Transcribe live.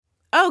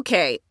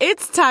Okay,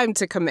 it's time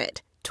to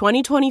commit.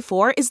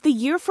 2024 is the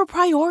year for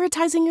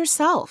prioritizing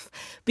yourself.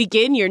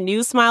 Begin your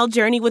new smile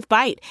journey with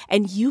Byte,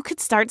 and you could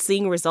start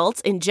seeing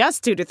results in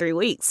just 2 to 3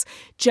 weeks.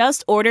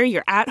 Just order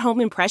your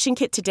at-home impression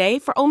kit today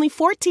for only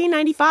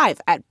 $14.95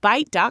 at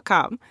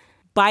Byte.com.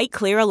 Byte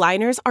Clear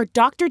aligners are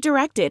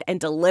doctor-directed and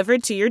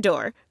delivered to your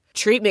door.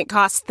 Treatment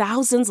costs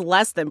thousands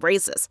less than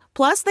braces.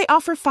 Plus, they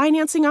offer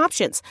financing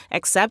options,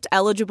 accept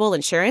eligible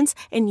insurance,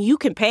 and you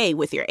can pay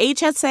with your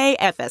HSA,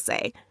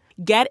 FSA.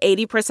 Get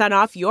 80%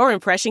 off your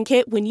impression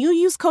kit when you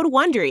use code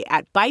WONDERY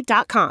at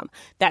Byte.com.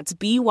 That's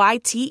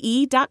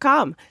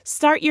BYTE.com.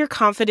 Start your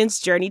confidence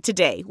journey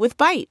today with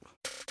Byte.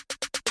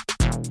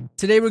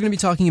 Today we're going to be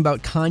talking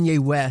about Kanye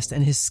West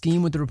and his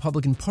scheme with the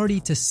Republican Party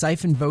to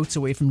siphon votes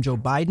away from Joe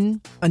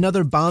Biden,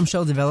 another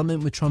bombshell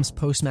development with Trump's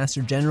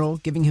Postmaster General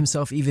giving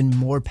himself even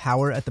more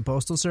power at the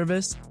Postal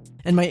Service,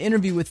 and my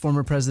interview with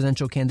former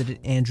presidential candidate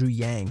Andrew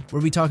Yang,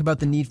 where we talk about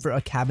the need for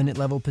a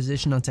cabinet-level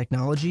position on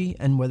technology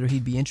and whether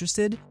he'd be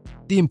interested,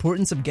 the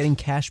importance of getting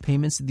cash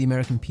payments to the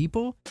American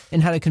people,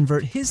 and how to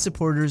convert his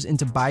supporters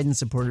into Biden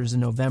supporters in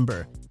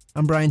November.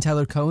 I'm Brian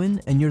Tyler Cohen,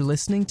 and you're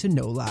listening to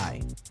No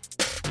Lie.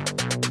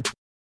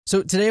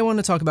 So today I want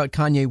to talk about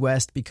Kanye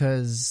West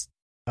because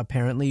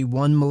apparently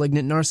one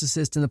malignant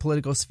narcissist in the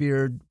political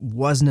sphere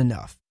wasn't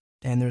enough.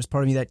 And there's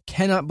part of me that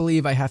cannot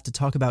believe I have to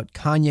talk about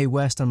Kanye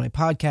West on my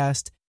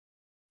podcast.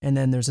 And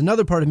then there's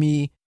another part of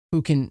me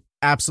who can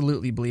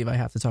absolutely believe I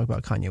have to talk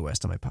about Kanye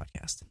West on my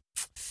podcast.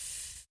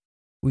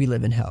 We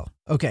live in hell.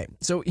 Okay,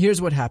 so here's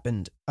what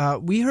happened.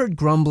 We heard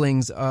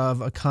grumblings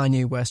of a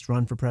Kanye West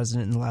run for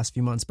president in the last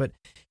few months, but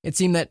it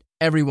seemed that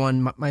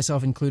everyone,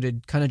 myself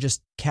included, kind of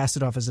just cast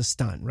it off as a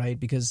stunt, right?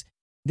 Because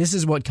this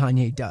is what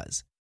Kanye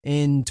does.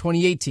 In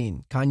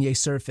 2018, Kanye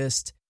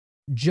surfaced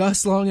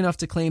just long enough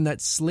to claim that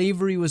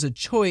slavery was a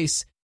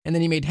choice, and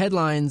then he made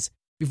headlines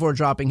before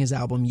dropping his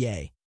album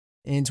Ye.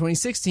 In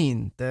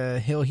 2016,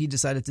 the hill he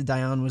decided to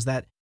die on was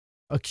that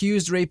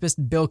accused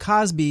rapist Bill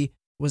Cosby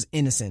was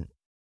innocent.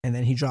 And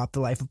then he dropped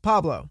The Life of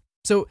Pablo.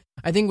 So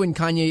I think when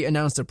Kanye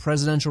announced a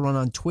presidential run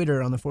on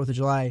Twitter on the 4th of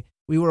July,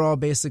 we were all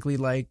basically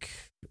like,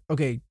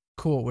 okay,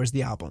 cool, where's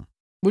the album?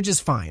 Which is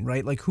fine,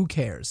 right? Like, who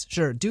cares?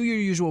 Sure, do your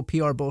usual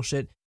PR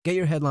bullshit, get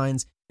your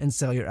headlines, and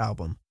sell your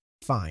album.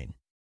 Fine.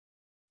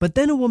 But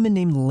then a woman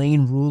named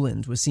Lane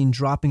Ruland was seen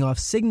dropping off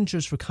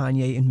signatures for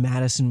Kanye in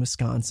Madison,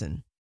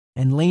 Wisconsin.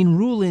 And Lane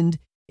Ruland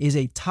is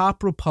a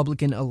top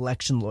Republican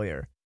election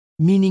lawyer,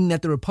 meaning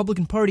that the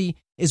Republican Party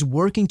is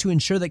working to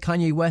ensure that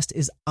Kanye West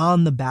is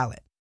on the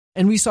ballot.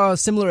 And we saw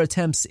similar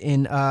attempts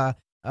in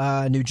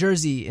New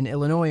Jersey, in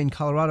Illinois, in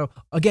Colorado,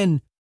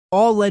 again,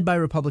 all led by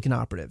Republican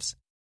operatives.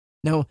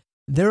 Now,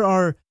 there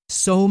are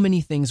so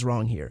many things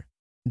wrong here.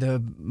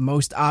 The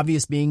most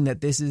obvious being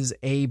that this is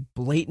a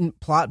blatant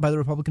plot by the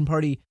Republican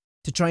Party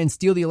to try and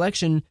steal the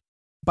election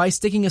by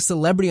sticking a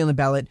celebrity on the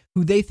ballot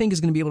who they think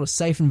is going to be able to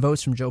siphon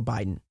votes from Joe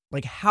Biden.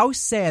 Like, how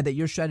sad that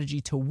your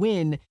strategy to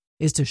win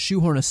is to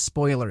shoehorn a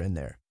spoiler in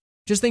there.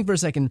 Just think for a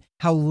second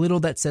how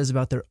little that says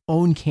about their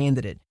own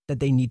candidate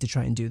that they need to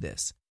try and do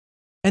this.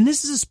 And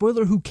this is a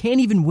spoiler who can't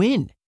even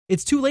win.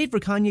 It's too late for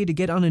Kanye to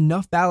get on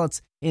enough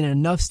ballots in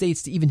enough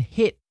states to even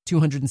hit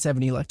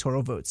 270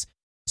 electoral votes.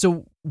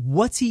 So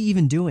what's he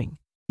even doing?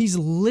 He's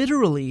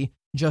literally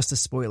just a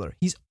spoiler.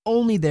 He's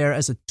only there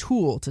as a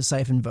tool to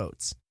siphon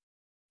votes.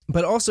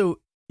 But also,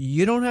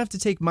 you don't have to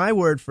take my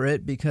word for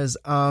it because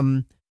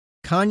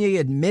Kanye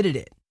admitted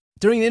it.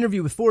 During an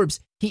interview with Forbes,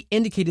 he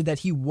indicated that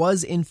he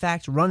was in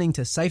fact running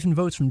to siphon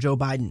votes from Joe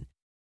Biden.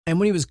 And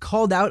when he was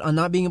called out on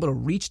not being able to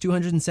reach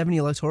 270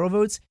 electoral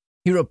votes,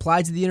 he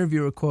replied to the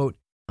interviewer, quote,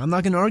 "I'm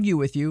not going to argue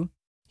with you."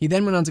 He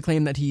then went on to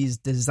claim that he's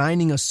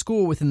designing a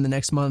school within the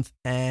next month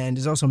and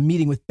is also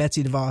meeting with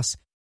Betsy DeVos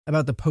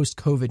about the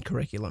post-COVID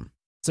curriculum.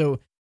 So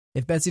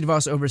if Betsy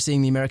DeVos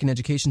overseeing the American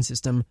education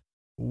system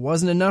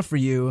wasn't enough for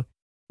you,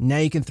 now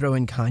you can throw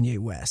in Kanye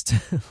West.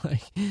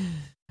 Like,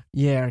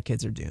 yeah, our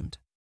kids are doomed.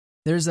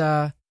 There's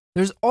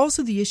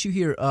also the issue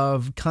here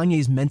of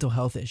Kanye's mental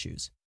health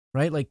issues,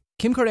 right? Like,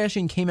 Kim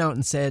Kardashian came out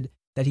and said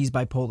that he's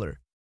bipolar.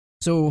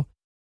 So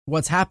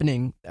what's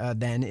happening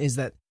then is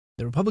that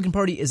the Republican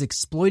Party is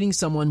exploiting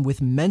someone with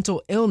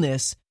mental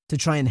illness to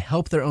try and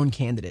help their own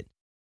candidate.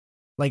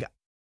 Like,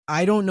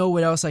 I don't know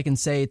what else I can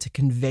say to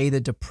convey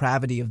the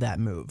depravity of that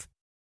move.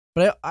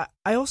 But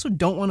I also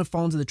don't want to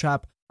fall into the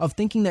trap of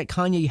thinking that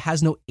Kanye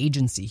has no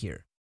agency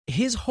here.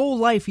 His whole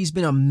life, he's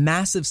been a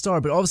massive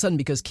star, but all of a sudden,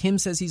 because Kim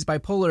says he's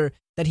bipolar,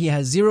 that he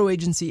has zero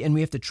agency and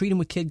we have to treat him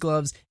with kid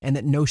gloves and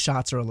that no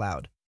shots are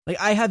allowed. Like,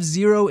 I have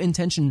zero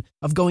intention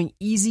of going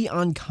easy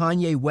on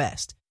Kanye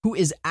West, who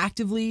is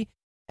actively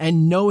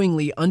and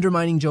knowingly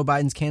undermining Joe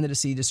Biden's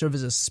candidacy to serve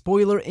as a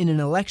spoiler in an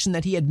election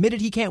that he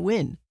admitted he can't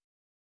win.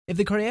 If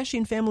the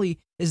Kardashian family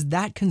is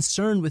that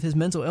concerned with his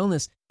mental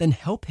illness, then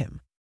help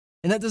him.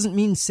 And that doesn't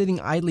mean sitting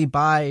idly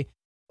by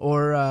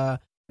or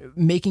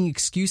making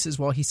excuses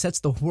while he sets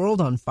the world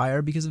on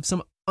fire because of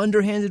some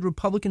underhanded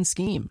Republican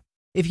scheme.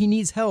 If he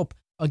needs help,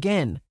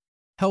 again,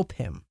 help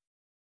him.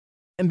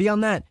 And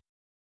beyond that,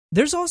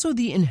 there's also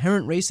the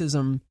inherent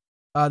racism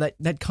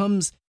that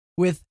comes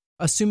with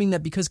assuming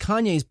that because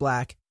Kanye's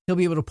black, he'll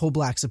be able to pull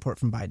black support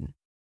from Biden.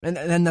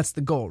 And that's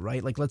the goal,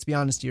 right? Like, let's be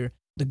honest here.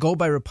 The goal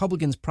by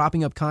Republicans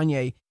propping up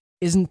Kanye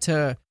isn't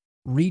to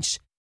reach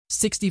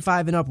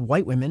 65 and up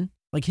white women.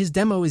 Like, his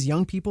demo is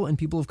young people and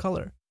people of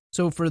color.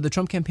 So for the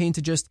Trump campaign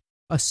to just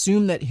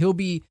assume that he'll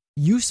be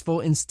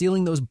useful in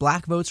stealing those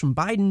black votes from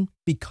Biden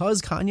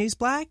because Kanye's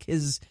black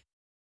is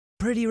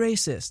pretty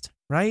racist,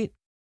 right?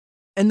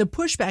 And the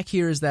pushback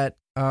here is that,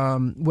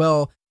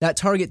 that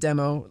target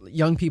demo,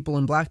 young people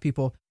and black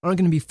people, aren't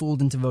going to be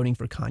fooled into voting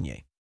for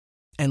Kanye.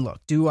 And look,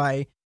 do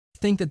I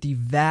think that the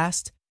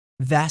vast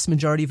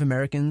majority of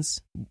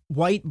Americans,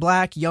 white,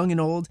 black, young,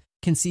 and old,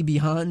 can see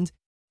beyond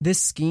this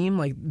scheme,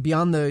 like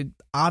beyond the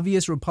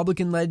obvious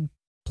Republican-led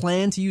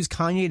plan to use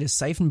Kanye to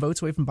siphon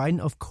votes away from Biden?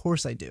 Of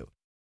course I do.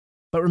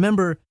 But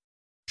remember,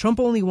 Trump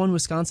only won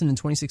Wisconsin in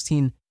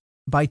 2016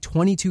 by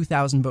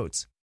 22,000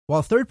 votes,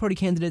 while third-party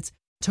candidates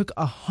took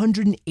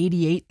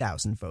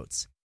 188,000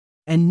 votes.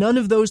 And none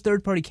of those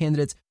third-party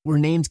candidates were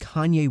named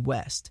Kanye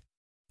West.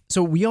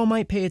 So we all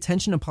might pay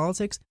attention to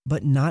politics,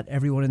 but not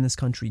everyone in this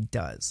country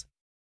does.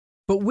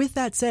 But with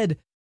that said,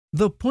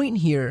 the point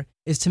here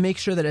is to make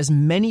sure that as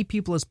many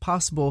people as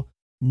possible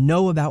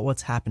know about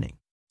what's happening,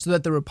 so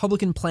that the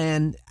Republican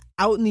plan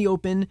out in the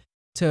open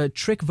to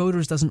trick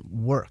voters doesn't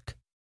work.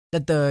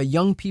 That the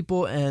young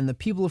people and the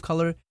people of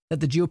color that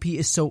the GOP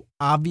is so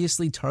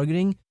obviously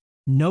targeting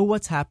know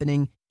what's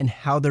happening and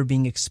how they're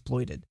being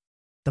exploited.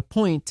 The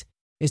point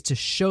is to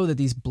show that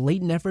these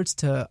blatant efforts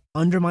to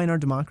undermine our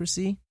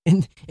democracy,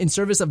 in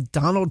service of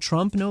Donald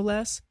Trump no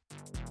less,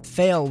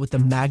 fail with the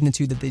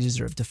magnitude that they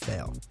deserve to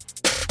fail.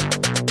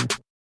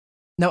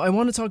 Now, I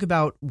want to talk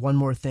about one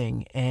more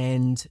thing,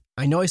 and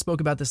I know I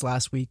spoke about this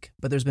last week,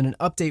 but there's been an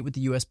update with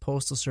the U.S.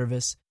 Postal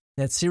Service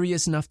that's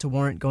serious enough to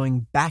warrant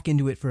going back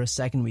into it for a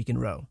second week in a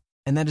row.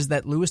 And that is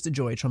that Louis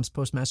DeJoy, Trump's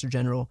Postmaster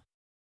General,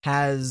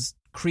 has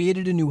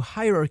created a new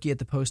hierarchy at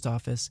the post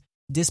office,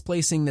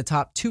 displacing the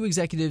top 2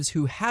 executives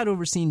who had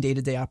overseen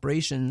day-to-day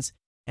operations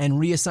and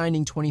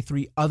reassigning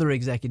 23 other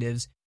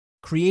executives,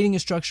 creating a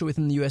structure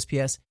within the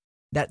USPS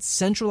that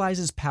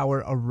centralizes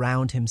power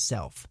around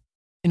himself.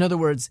 In other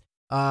words,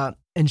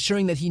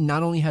 ensuring that he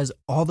not only has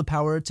all the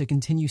power to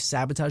continue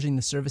sabotaging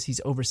the service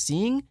he's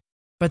overseeing,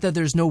 but that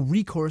there's no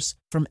recourse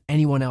from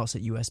anyone else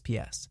at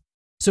USPS.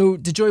 So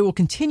DeJoy will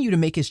continue to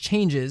make his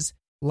changes,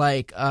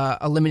 like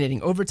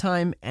eliminating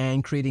overtime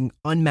and creating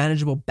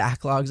unmanageable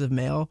backlogs of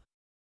mail,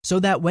 so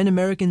that when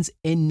Americans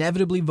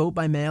inevitably vote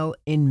by mail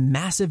in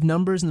massive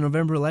numbers in the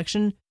November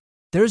election,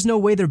 there's no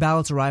way their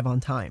ballots arrive on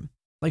time.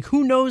 Like,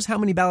 who knows how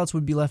many ballots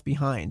would be left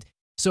behind?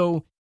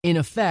 So, in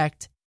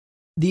effect,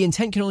 the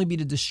intent can only be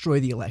to destroy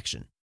the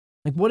election.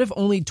 Like, what if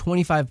only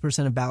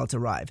 25% of ballots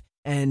arrive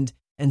and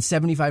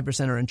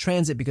 75% are in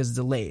transit because of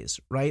delays,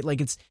 right?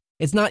 Like,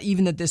 it's not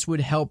even that this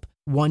would help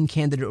one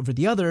candidate over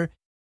the other.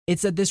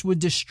 It's that this would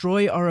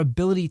destroy our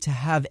ability to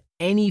have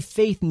any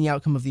faith in the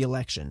outcome of the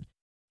election.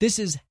 This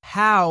is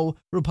how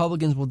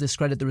Republicans will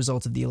discredit the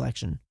results of the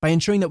election, by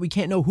ensuring that we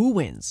can't know who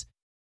wins.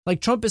 Like,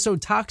 Trump is so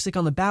toxic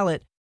on the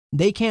ballot,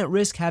 they can't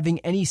risk having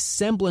any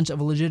semblance of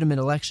a legitimate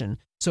election.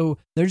 So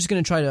they're just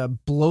going to try to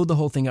blow the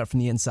whole thing up from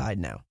the inside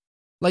now.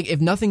 Like,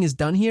 if nothing is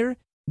done here,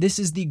 this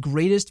is the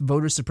greatest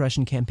voter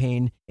suppression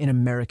campaign in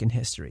American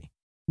history.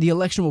 The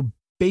election will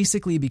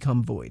basically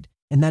become void,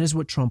 and that is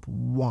what Trump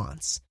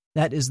wants.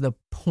 That is the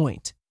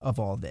point of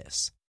all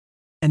this.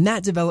 And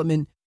that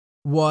development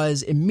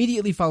was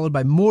immediately followed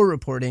by more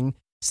reporting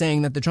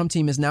saying that the Trump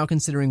team is now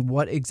considering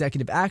what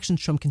executive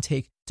actions Trump can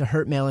take to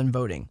hurt mail-in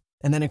voting.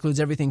 And that includes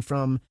everything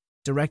from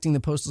directing the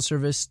Postal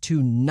Service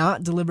to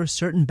not deliver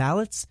certain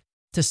ballots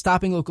to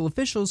stopping local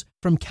officials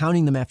from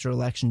counting them after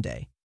Election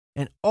Day.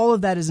 And all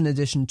of that is in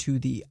addition to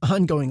the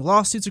ongoing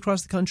lawsuits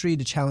across the country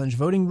to challenge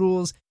voting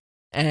rules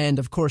and,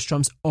 of course,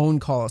 Trump's own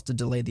calls to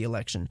delay the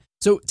election.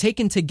 So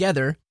taken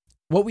together,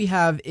 what we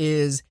have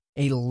is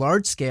a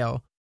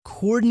large-scale,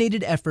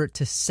 coordinated effort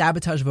to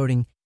sabotage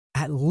voting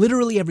at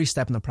literally every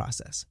step in the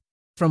process.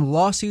 From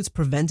lawsuits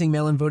preventing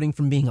mail-in voting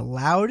from being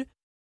allowed,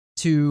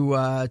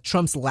 to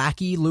Trump's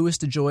lackey, Louis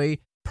DeJoy,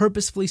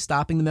 purposefully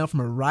stopping the mail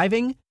from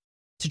arriving,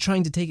 to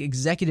trying to take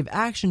executive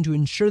action to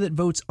ensure that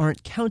votes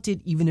aren't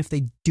counted even if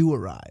they do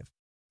arrive.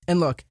 And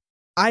look,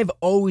 I've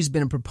always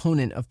been a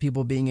proponent of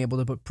people being able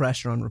to put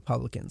pressure on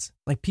Republicans.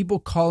 Like, people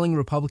calling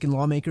Republican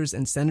lawmakers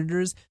and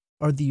senators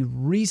are the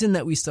reason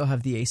that we still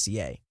have the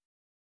ACA.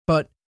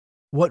 But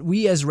what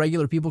we as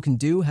regular people can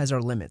do has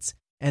our limits.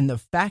 And the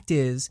fact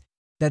is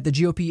that the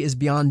GOP is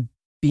beyond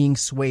being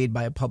swayed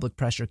by a public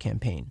pressure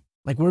campaign.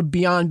 Like, we're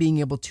beyond being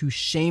able to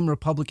shame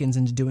Republicans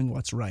into doing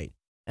what's right.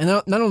 And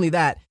not only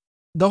that,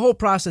 the whole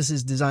process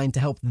is designed to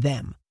help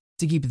them,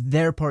 to keep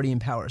their party in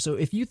power. So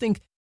if you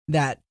think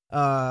that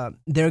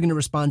they're going to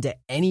respond to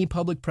any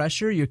public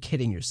pressure, you're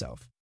kidding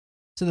yourself.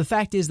 So the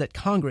fact is that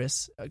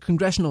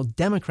congressional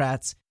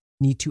Democrats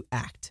need to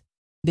act.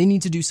 They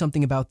need to do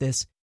something about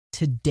this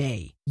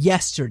today,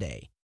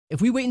 yesterday.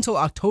 If we wait until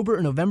October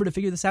or November to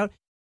figure this out,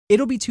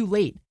 it'll be too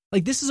late.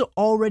 Like, this is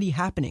already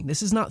happening.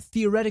 This is not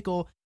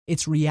theoretical.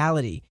 It's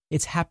reality.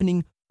 It's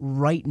happening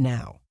right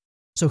now.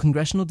 So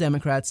congressional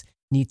Democrats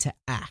need to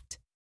act.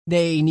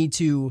 They need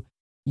to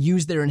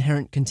use their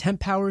inherent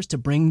contempt powers to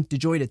bring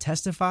DeJoy to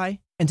testify,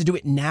 and to do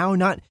it now,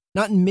 not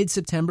in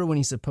mid-September when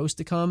he's supposed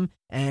to come,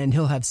 and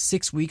he'll have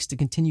 6 weeks to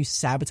continue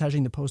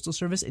sabotaging the Postal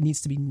Service. It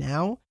needs to be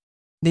now.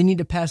 They need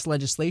to pass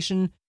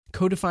legislation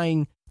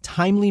codifying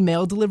timely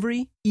mail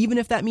delivery, even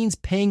if that means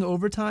paying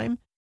overtime.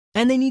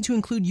 And they need to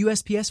include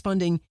USPS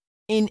funding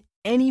in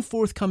any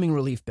forthcoming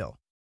relief bill.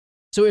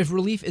 So if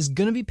relief is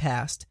going to be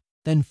passed,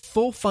 then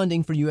full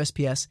funding for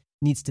USPS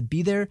needs to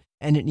be there,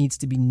 and it needs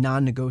to be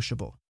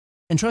non-negotiable.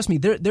 And trust me,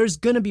 there's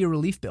going to be a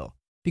relief bill,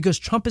 because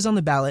Trump is on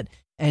the ballot,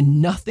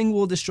 and nothing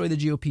will destroy the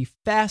GOP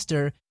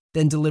faster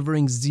than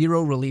delivering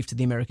zero relief to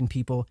the American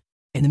people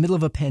in the middle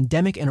of a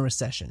pandemic and a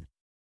recession.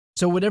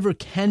 So whatever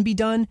can be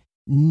done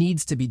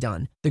needs to be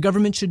done. The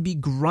government should be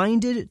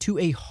grinded to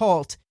a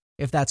halt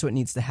if that's what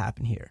needs to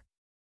happen here.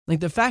 Like,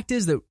 the fact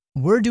is that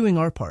we're doing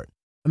our part.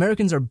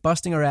 Americans are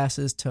busting our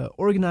asses to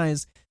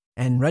organize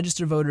and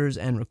register voters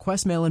and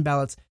request mail-in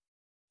ballots,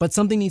 but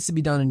something needs to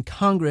be done in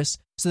Congress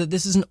so that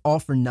this isn't all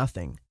for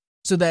nothing,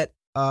 so that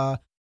all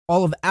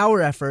of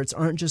our efforts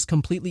aren't just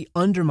completely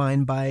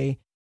undermined by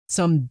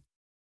some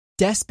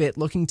despot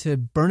looking to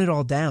burn it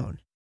all down.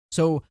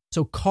 So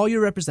call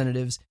your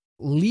representatives,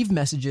 leave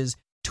messages,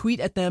 tweet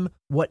at them,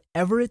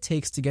 whatever it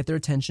takes to get their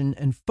attention,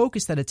 and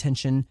focus that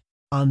attention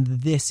on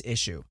this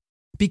issue.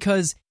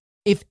 Because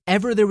if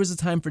ever there was a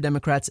time for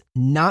Democrats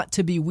not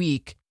to be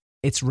weak,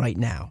 it's right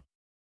now.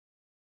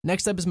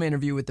 Next up is my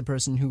interview with the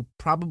person who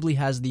probably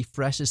has the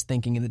freshest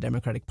thinking in the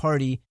Democratic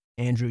Party,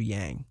 Andrew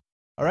Yang.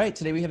 All right,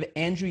 today we have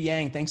Andrew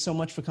Yang. Thanks so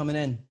much for coming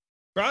in.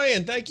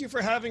 Brian, thank you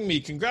for having me.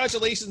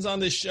 Congratulations on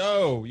this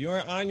show.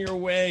 You're on your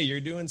way. You're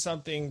doing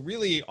something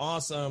really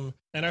awesome.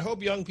 And I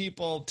hope young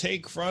people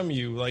take from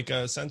you like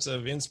a sense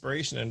of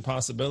inspiration and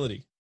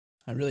possibility.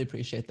 I really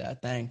appreciate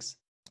that. Thanks.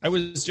 I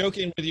was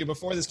joking with you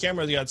before this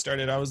camera got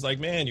started. I was like,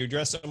 man, you're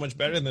dressed so much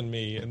better than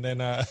me. And then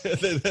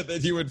that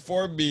you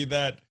informed me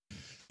that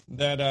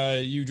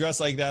you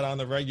dress like that on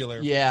the regular.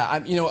 Yeah,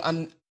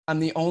 I'm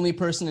the only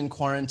person in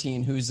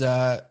quarantine who's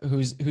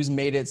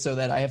made it so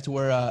that I have to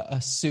wear a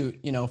suit,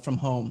 from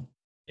home.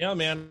 Yeah,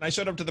 man. I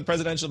showed up to the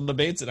presidential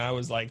debates and I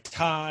was like,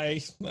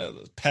 tie,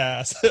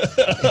 pass.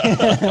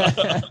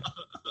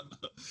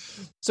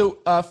 So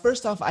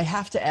first off, I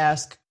have to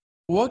ask,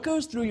 what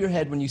goes through your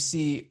head when you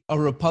see a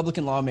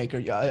Republican lawmaker,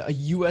 a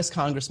U.S.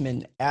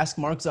 congressman, ask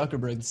Mark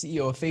Zuckerberg, the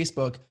CEO of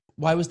Facebook,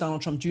 why was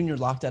Donald Trump Jr.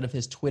 locked out of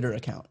his Twitter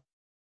account?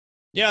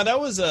 Yeah, that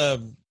was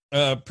a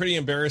pretty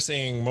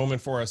embarrassing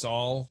moment for us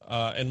all.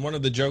 And one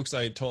of the jokes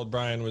I told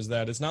Brian was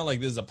that it's not like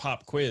this is a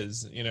pop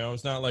quiz.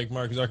 It's not like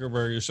Mark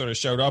Zuckerberg just sort of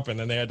showed up and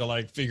then they had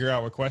to figure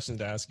out what questions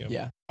to ask him.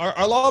 Yeah.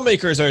 Our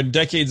lawmakers are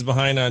decades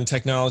behind on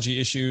technology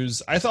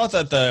issues. I thought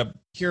that the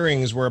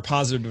hearings were a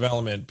positive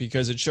development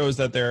because it shows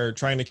that they're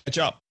trying to catch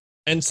up.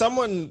 And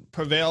someone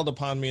prevailed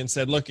upon me and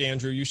said, look,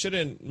 Andrew, you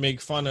shouldn't make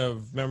fun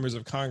of members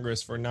of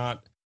Congress for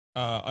not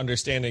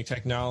understanding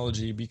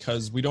technology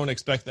because we don't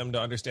expect them to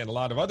understand a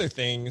lot of other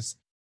things.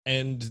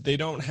 And they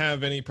don't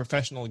have any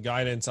professional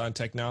guidance on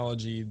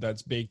technology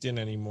that's baked in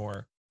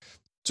anymore.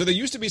 So there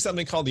used to be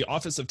something called the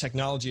Office of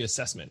Technology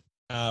Assessment,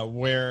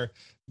 where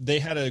they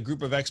had a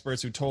group of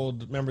experts who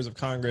told members of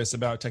Congress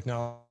about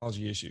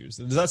technology issues.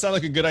 Does that sound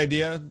like a good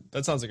idea?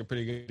 That sounds like a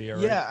pretty good idea,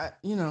 right?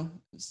 Yeah,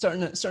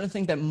 starting to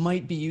think that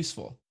might be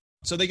useful.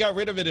 So they got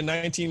rid of it in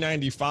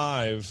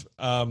 1995.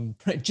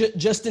 Right,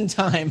 just in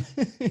time.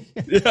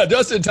 Yeah,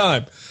 just in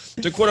time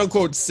to quote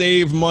unquote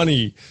save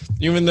money,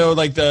 even though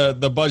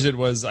the budget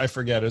was, I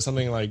forget, it was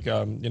something like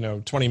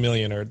 20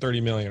 million or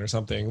 30 million or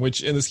something,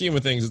 which in the scheme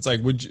of things, it's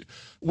like,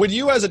 would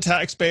you as a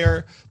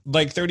taxpayer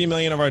like 30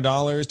 million of our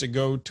dollars to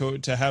go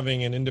to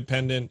having an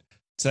independent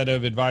set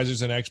of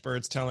advisors and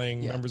experts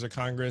telling members of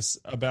Congress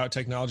about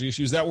technology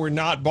issues that were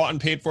not bought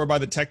and paid for by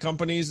the tech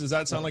companies? Does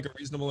that sound like a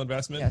reasonable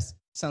investment? Yes.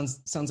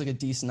 Sounds like a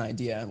decent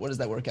idea. What does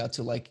that work out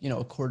to?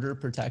 A quarter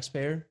per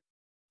taxpayer?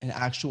 An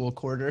actual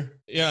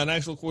quarter? Yeah, an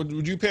actual quarter.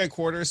 Would you pay a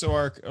quarter so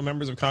our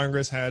members of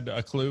Congress had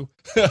a clue?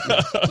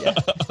 Yeah.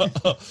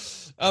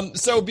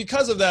 So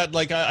because of that,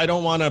 I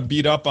don't want to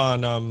beat up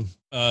on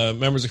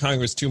members of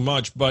Congress too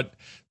much, but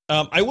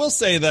I will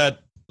say that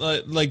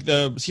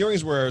the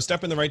hearings were a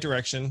step in the right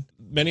direction.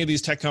 Many of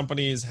these tech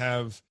companies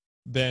have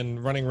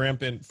been running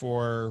rampant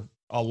for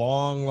a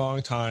long,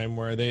 long time,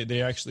 where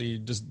they actually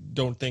just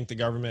don't think the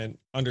government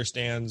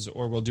understands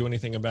or will do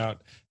anything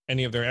about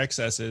any of their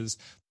excesses.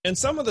 And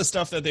some of the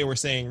stuff that they were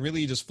saying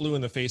really just flew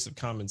in the face of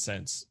common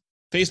sense.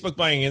 Facebook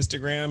buying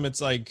Instagram, it's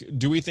like,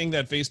 do we think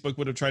that Facebook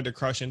would have tried to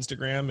crush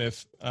Instagram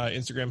if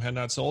Instagram had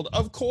not sold?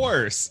 Of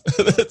course.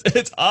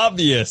 It's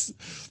obvious.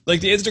 The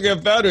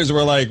Instagram founders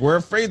were like, we're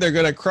afraid they're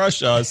going to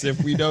crush us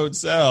if we don't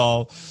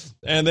sell.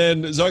 And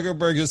then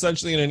Zuckerberg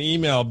essentially in an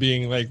email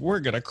being like, we're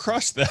going to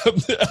crush them.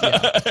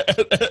 Yeah.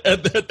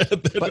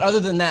 But other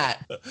than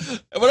that.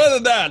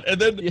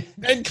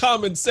 And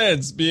common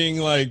sense being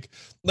like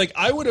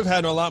I would have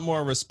had a lot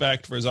more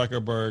respect for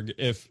Zuckerberg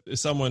if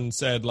someone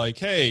said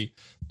hey,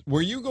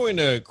 were you going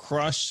to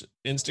crush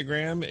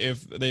Instagram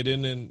if they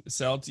didn't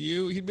sell to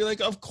you, he'd be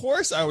like, of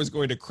course I was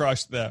going to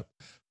crush them.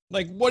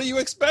 Like, what do you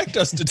expect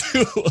us to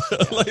do?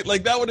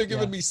 like that would have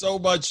given me so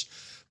much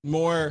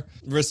more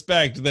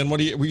respect than what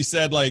we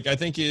said. Like, I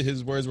think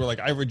his words were like,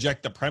 I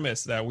reject the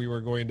premise that we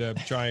were going to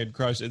try and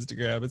crush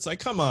Instagram. It's like,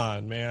 come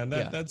on, man.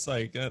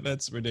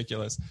 That's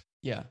ridiculous.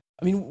 Yeah.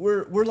 I mean,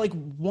 we're like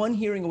one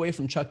hearing away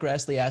from Chuck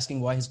Grassley asking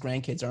why his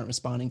grandkids aren't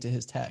responding to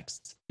his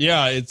texts.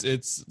 Yeah,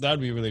 it's that'd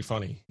be really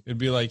funny. It'd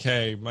be like,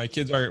 hey, my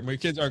kids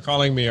are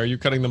calling me. Are you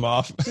cutting them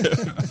off?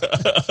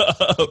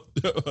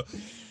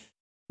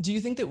 Do you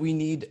think that we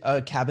need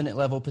a cabinet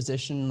level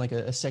position, like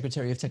a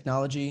secretary of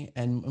technology?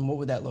 And what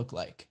would that look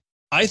like?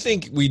 I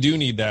think we do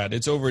need that.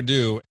 It's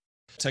overdue.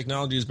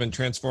 Technology has been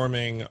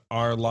transforming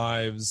our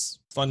lives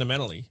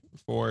fundamentally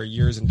for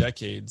years and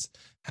decades.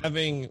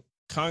 Having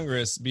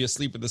Congress be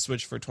asleep at the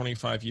switch for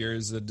 25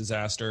 years is a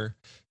disaster.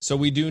 So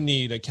we do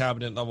need a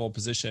cabinet level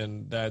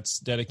position that's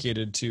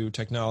dedicated to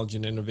technology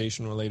and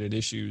innovation related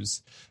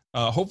issues.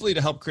 Hopefully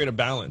to help create a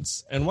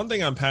balance. And one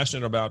thing I'm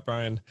passionate about,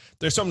 Brian,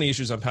 there's so many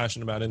issues I'm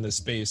passionate about in this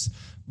space,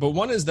 but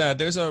one is that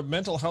there's a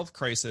mental health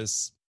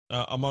crisis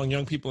among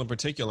young people in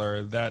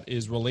particular that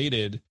is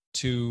related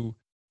to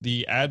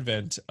the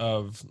advent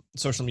of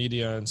social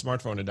media and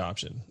smartphone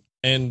adoption.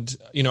 And,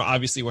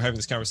 obviously we're having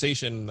this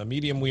conversation, the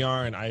medium we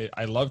are, and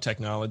I love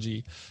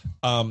technology,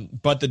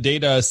 but the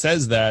data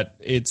says that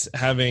it's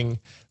having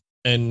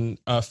an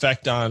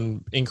effect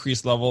on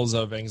increased levels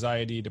of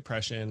anxiety,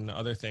 depression,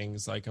 other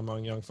things like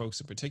among young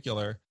folks in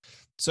particular.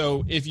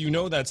 So if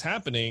that's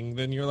happening,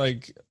 then you're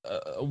like,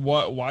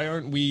 why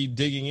aren't we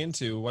digging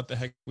into what the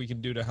heck we can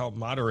do to help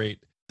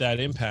moderate that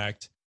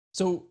impact?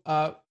 So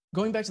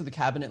going back to the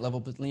cabinet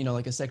level,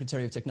 like a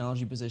secretary of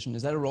technology position,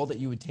 is that a role that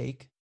you would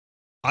take?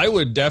 I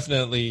would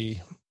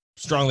definitely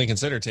strongly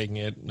consider taking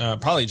it,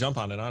 probably jump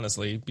on it,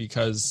 honestly,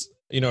 because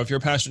if you're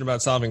passionate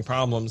about solving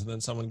problems and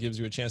then someone gives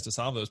you a chance to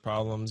solve those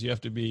problems, you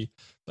have to be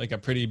like a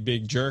pretty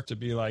big jerk to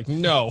be like,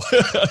 no,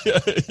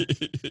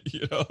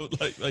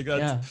 like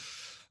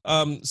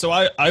that's, so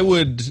I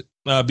would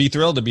be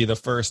thrilled to be the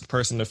first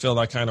person to fill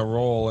that kind of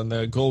role. And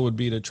the goal would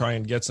be to try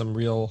and get some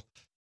real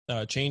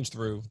change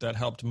through that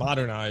helped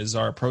modernize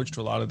our approach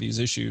to a lot of these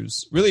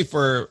issues, really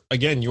for,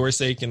 again, your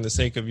sake and the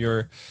sake of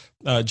your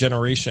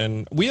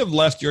generation. We have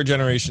left your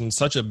generation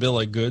such a bill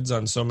of goods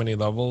on so many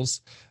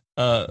levels.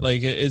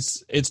 Like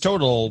it's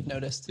total.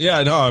 Noticed.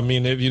 Yeah, no, I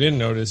mean, if you didn't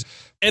notice.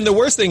 And the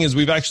worst thing is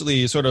we've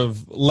actually sort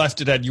of left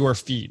it at your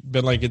feet,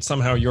 been like it's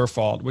somehow your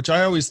fault, which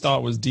I always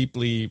thought was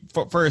deeply,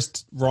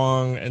 first,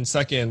 wrong, and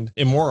second,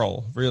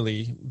 immoral,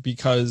 really,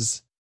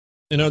 because,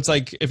 it's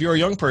like if you're a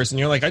young person,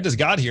 you're like, I just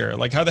got here.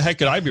 Like, how the heck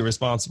could I be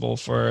responsible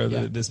for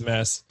this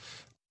mess?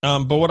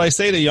 But what I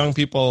say to young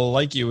people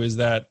like you is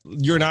that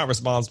you're not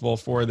responsible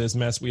for this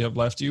mess we have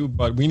left you,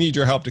 but we need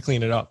your help to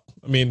clean it up.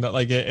 I mean,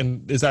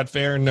 and is that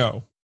fair?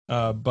 No.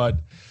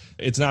 But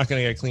it's not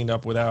going to get cleaned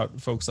up without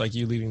folks like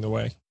you leading the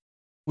way.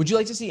 Would you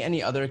like to see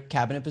any other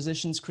cabinet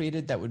positions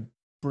created that would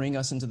bring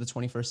us into the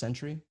 21st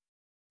century?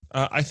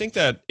 I think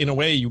that in a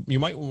way you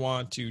might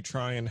want to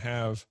try and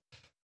have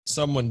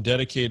someone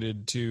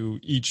dedicated to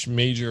each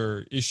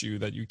major issue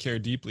that you care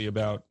deeply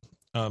about.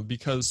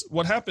 Because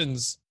what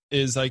happens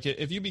is, like,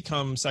 if you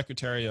become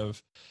Secretary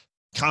of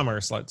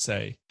Commerce, let's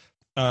say,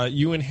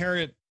 you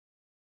inherit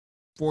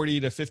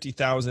 40 to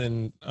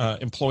 50,000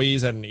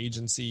 employees at an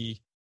agency.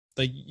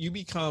 Like, you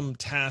become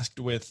tasked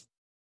with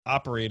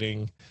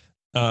operating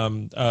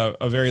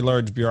a very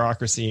large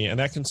bureaucracy,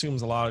 and that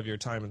consumes a lot of your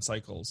time and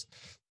cycles.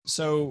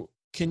 So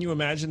can you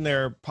imagine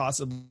there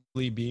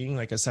possibly being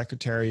like a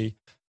secretary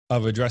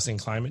of addressing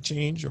climate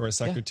change, or a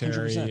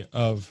secretary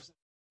of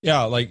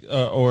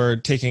or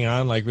taking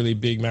on like really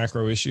big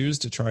macro issues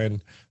to try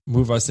and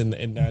move us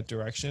in that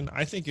direction?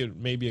 I think it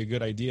may be a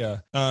good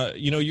idea.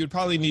 You'd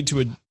probably need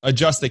to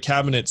adjust the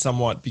cabinet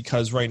somewhat,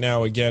 because right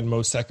now, again,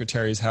 most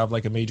secretaries have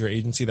like a major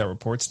agency that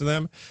reports to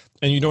them,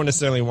 and you don't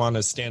necessarily want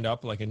to stand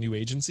up like a new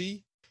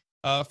agency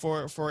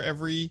for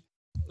every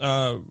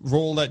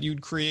role that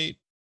you'd create.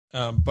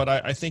 But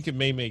I think it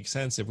may make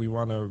sense if we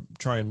want to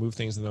try and move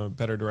things in a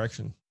better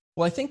direction.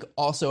 Well, I think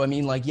also, I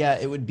mean, like, yeah,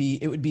 it would be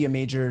a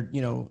major,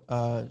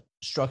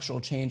 structural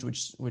change,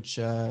 which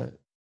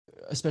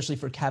especially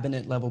for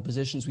cabinet level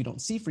positions, we don't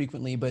see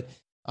frequently. But,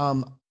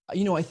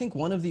 I think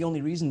one of the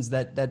only reasons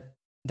that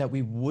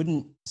we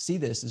wouldn't see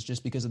this is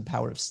just because of the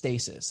power of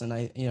stasis. And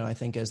I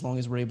think as long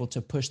as we're able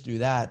to push through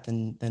that,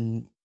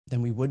 then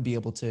we would be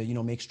able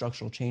to, make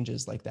structural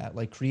changes like that,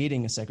 like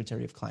creating a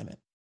Secretary of Climate.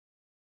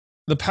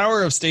 The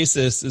power of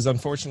stasis is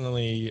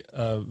unfortunately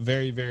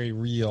very, very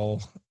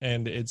real,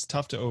 and it's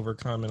tough to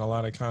overcome in a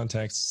lot of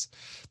contexts.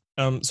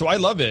 So I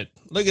love it.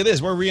 Look at this.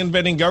 We're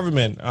reinventing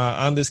government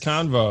on this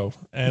convo.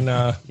 And,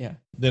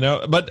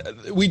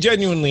 but we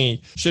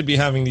genuinely should be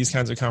having these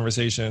kinds of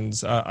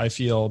conversations, I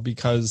feel,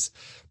 because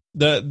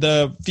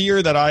the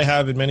fear that I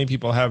have and many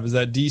people have is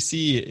that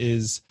DC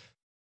is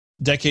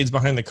decades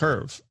behind the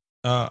curve.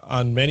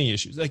 on many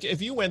issues. Like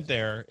if you went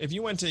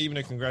to even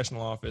a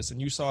congressional office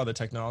and you saw the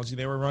technology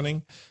they were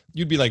running,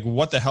 you'd be like,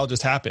 what the hell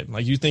just happened?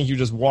 Like you think you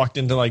just walked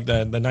into like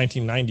the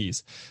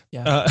 1990s.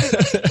 Yeah.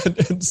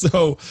 And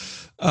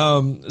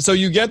so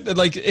you get that,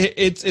 like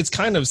it's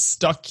kind of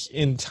stuck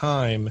in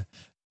time,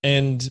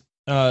 and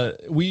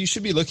we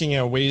should be looking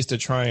at ways to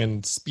try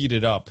and speed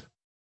it up.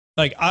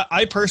 Like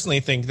I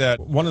personally think that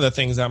one of the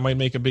things that might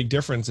make a big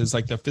difference is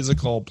like the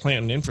physical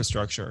plant and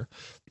infrastructure,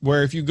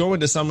 where if you go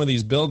into some of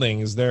these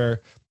buildings,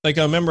 they're like,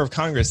 a member of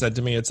Congress said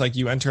to me, it's like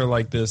you enter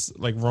like this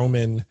like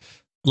Roman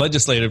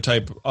legislative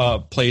type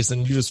place,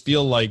 and you just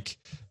feel like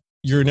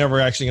you're never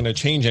actually going to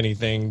change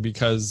anything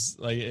because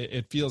like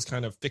it feels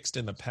kind of fixed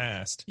in the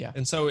past. Yeah.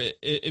 And so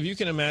if you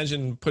can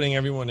imagine putting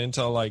everyone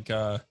into like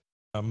a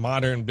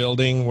modern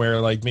building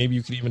where like maybe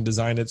you could even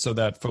design it so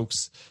that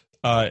folks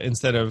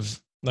instead of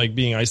like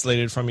being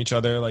isolated from each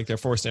other, like they're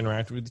forced to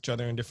interact with each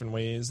other in different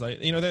ways.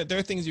 Like, you know, there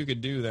are things you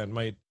could do that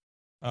might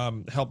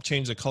help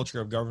change the culture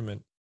of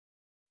government.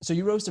 So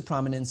you rose to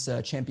prominence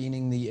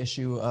championing the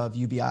issue of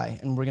UBI,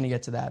 and we're going to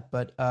get to that.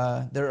 But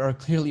there are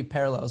clearly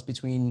parallels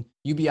between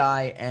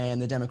UBI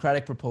and the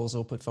Democratic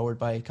proposal put forward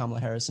by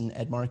Kamala Harris and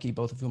Ed Markey,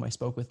 both of whom I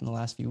spoke with in the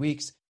last few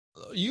weeks.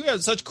 You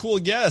have such cool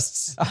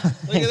guests.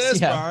 Look at this,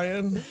 yeah.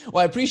 Brian.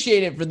 Well, I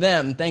appreciate it for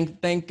them.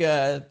 Thank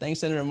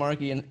Senator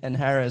Markey and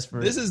Harris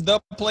for. This is the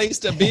place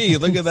to be.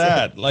 Look at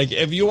that. Like,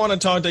 if you want to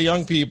talk to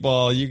young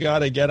people, you got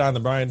to get on the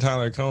Brian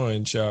Tyler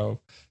Cohen show.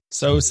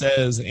 So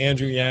says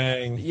Andrew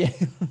Yang, yeah.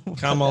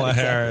 Kamala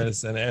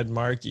Harris, and Ed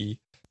Markey.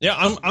 Yeah,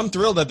 I'm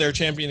thrilled that they're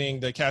championing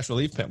the cash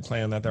relief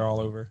plan that they're all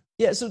over.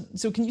 Yeah,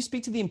 so can you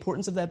speak to the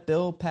importance of that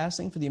bill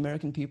passing for the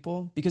American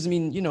people? Because, I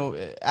mean, you know,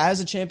 as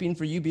a champion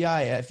for UBI,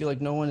 I feel like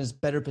no one is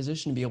better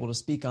positioned to be able to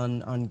speak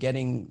on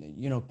getting,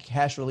 you know,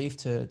 cash relief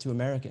to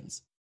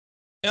Americans.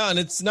 Yeah, and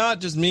it's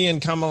not just me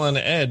and Kamala and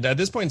Ed. At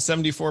this point,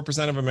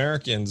 74% of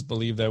Americans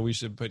believe that we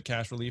should put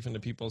cash relief into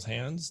people's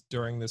hands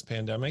during this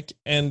pandemic.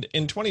 And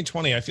in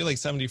 2020, I feel like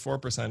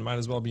 74% might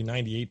as well be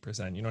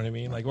 98%. You know what I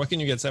mean? Like, what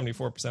can you get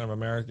 74% of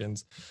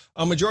Americans?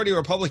 A majority of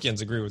Republicans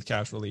agree with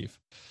cash relief.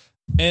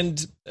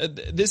 And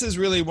this is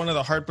really one of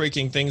the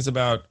heartbreaking things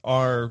about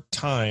our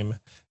time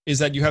is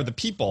that you have the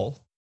people,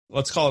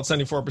 let's call it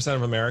 74%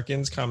 of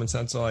Americans, common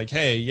sense are like,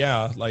 hey,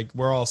 yeah, like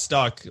we're all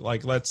stuck.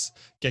 Like, let's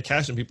get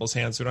cash in people's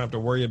hands so we don't have to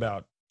worry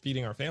about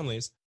feeding our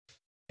families.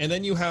 And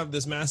then you have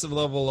this massive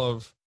level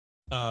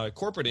of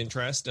corporate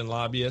interest and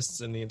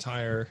lobbyists and the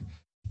entire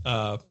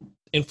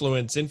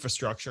influence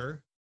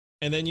infrastructure.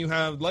 And then you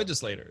have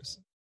legislators.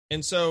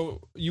 And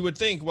so you would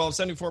think, well, if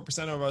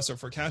 74% of us are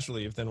for cash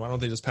relief, then why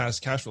don't they just pass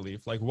cash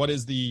relief? Like, what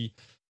is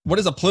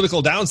a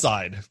political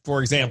downside,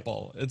 for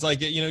example? It's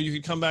like, you know, you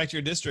could come back to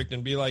your district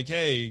and be like,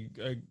 hey,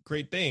 a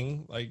great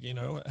thing, like, you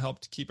know,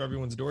 helped keep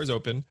everyone's doors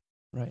open,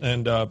 right,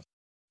 and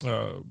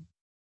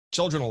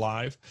children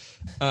alive.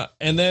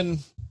 And then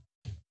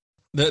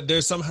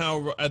there's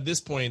somehow at this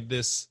point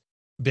this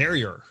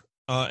barrier.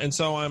 And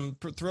so I'm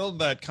thrilled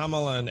that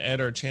Kamala and Ed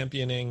are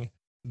championing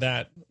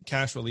that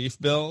cash relief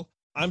bill.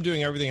 I'm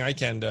doing everything I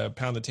can to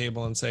pound the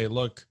table and say,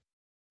 look,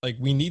 like,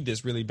 we need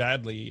this really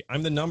badly.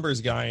 I'm the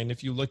numbers guy. And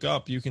if you look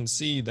up, you can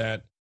see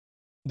that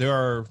there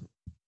are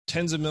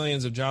tens of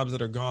millions of jobs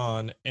that are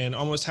gone, and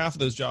almost half of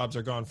those jobs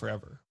are gone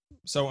forever.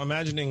 So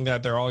imagining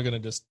that they're all going to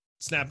just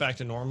snap back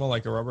to normal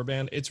like a rubber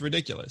band, it's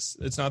ridiculous.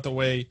 It's not the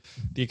way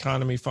the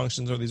economy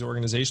functions or these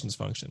organizations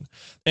function.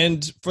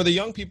 And for the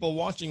young people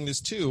watching this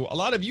too, a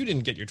lot of you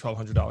didn't get your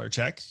 $1,200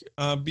 check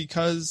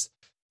because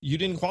you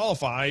didn't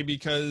qualify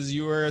because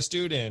you were a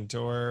student,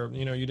 or,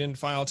 you know, you didn't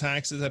file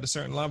taxes at a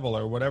certain level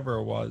or whatever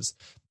it was.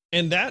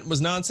 And that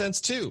was nonsense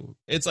too.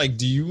 It's like,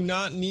 do you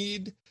not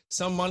need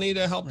some money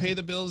to help pay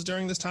the bills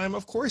during this time?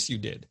 Of course you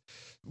did.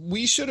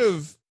 We should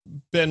have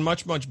been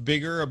much, much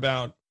bigger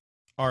about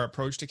our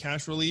approach to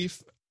cash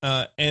relief.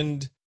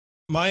 And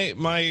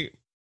my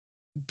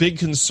big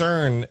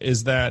concern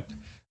is that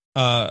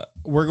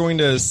we're going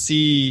to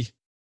see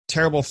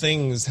terrible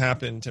things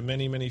happen to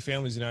many, many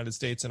families in the United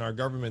States, and our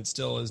government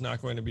still is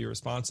not going to be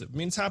responsive. I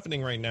mean, it's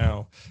happening right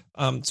now.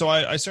 So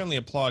I certainly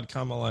applaud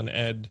Kamala and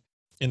Ed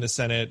in the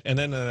Senate. And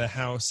then in the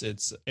House,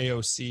 it's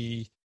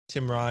AOC,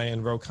 Tim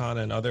Ryan, Ro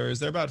Khanna, and others.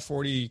 There are about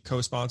 40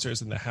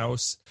 co-sponsors in the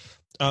House.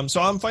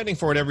 So I'm fighting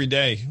for it every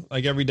day.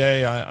 Like, every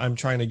day I'm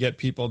trying to get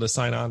people to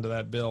sign on to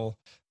that bill.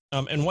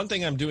 And one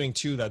thing I'm doing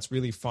too that's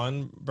really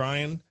fun,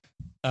 Brian,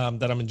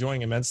 that I'm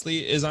enjoying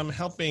immensely, is I'm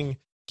helping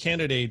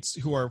candidates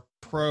who are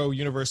pro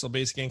universal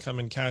basic income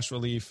and cash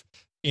relief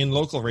in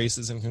local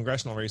races and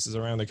congressional races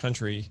around the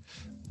country.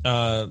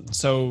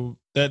 So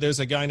there's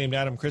a guy named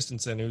Adam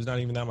Christensen, who's not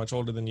even that much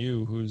older than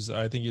you,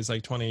 I think he's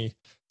like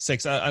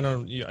 26. I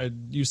don't,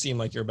 you seem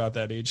like you're about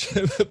that age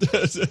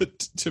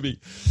to be,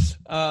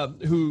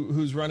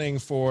 who's running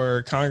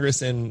for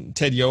Congress in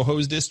Ted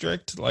Yoho's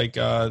district, like,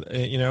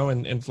 you know,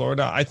 in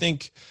Florida. I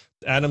think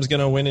Adam's going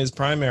to win his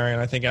primary,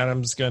 and I think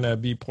Adam's going to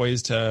be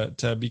poised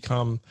to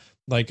become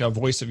like a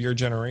voice of your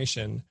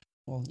generation.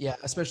 Well, yeah,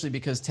 especially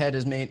because Ted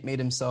has made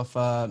himself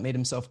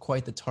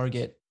quite the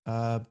target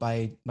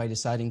by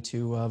deciding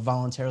to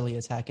voluntarily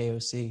attack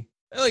AOC.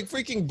 Like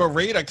freaking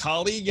berate a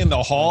colleague in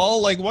the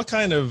hall. Like, what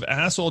kind of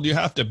asshole do you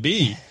have to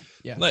be?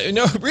 Yeah. Like,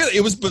 no, really,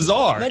 it was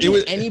bizarre. Imagine it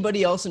was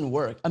anybody else in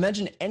work.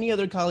 Imagine any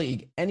other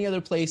colleague, any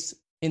other place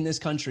in this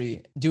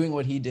country doing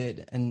what he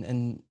did,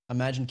 and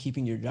imagine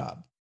keeping your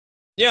job.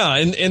 Yeah,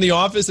 in the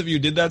office, if you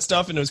did that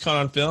stuff and it was caught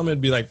on film,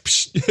 it'd be like,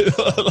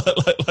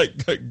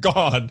 like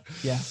gone.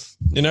 Yeah.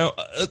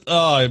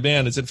 Oh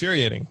man, it's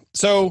infuriating.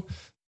 So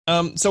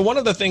one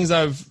of the things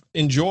I've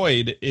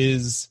enjoyed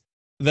is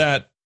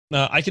that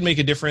I can make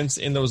a difference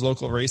in those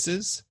local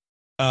races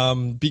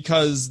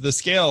because the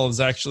scale is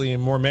actually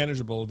more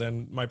manageable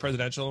than my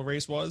presidential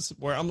race was,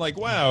 where I'm like,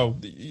 wow,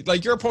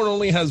 like your opponent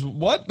only has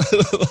what?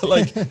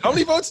 Like, how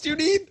many votes do you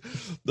need?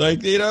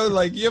 Like,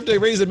 like you have to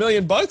raise $1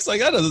 million.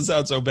 Like, that doesn't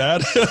sound so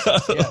bad.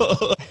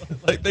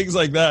 Like things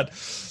like that.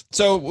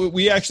 So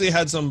we actually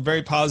had some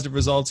very positive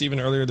results even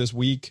earlier this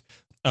week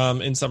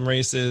in some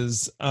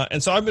races.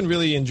 And so I've been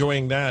really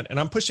enjoying that. And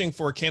I'm pushing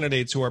for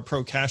candidates who are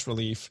pro cash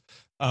relief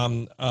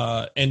and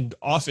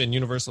often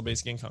universal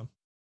basic income.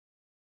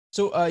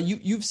 So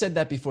you've said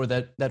that before,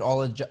 that all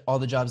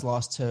the jobs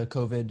lost to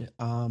COVID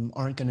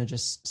aren't going to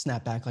just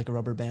snap back like a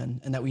rubber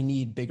band, and that we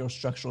need bigger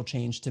structural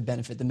change to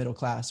benefit the middle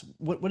class.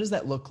 What does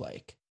that look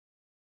like?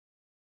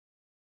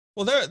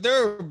 Well,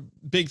 there are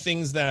big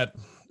things that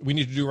we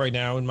need to do right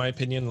now, in my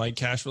opinion, like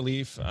cash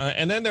relief.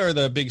 And then there are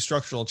the big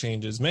structural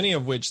changes, many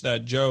of which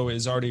that Joe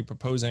is already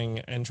proposing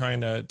and trying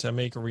to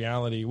make a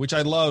reality, which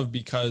I love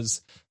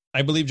because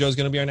I believe Joe's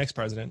going to be our next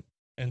president.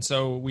 And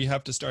so we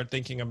have to start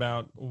thinking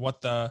about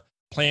what the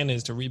plan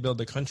is to rebuild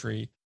the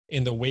country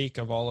in the wake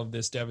of all of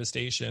this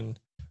devastation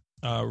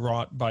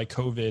wrought by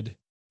COVID.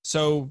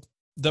 So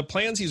the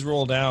plans he's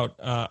rolled out,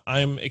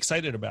 I'm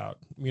excited about.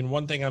 I mean,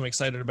 one thing I'm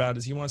excited about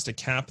is he wants to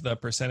cap the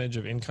percentage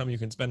of income you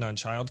can spend on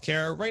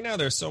childcare. Right now,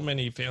 there's so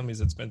many families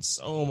that spend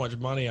so much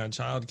money on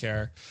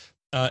childcare,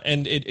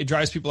 and it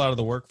drives people out of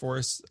the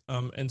workforce.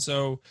 And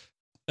so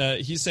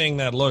he's saying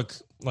that, look,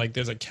 like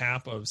there's a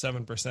cap of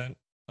 7%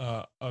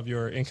 of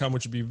your income,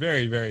 which would be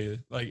very, very,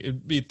 like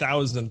it'd be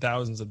thousands and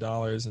thousands of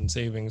dollars in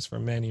savings for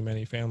many,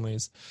 many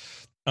families.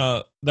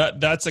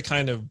 That's a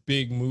kind of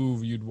big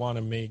move you'd want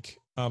to make.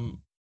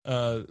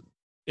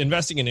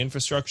 Investing in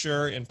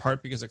infrastructure, in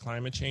part because of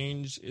climate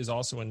change, is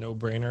also a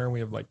no-brainer.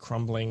 We have like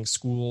crumbling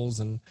schools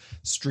and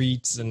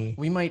streets, and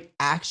we might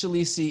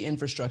actually see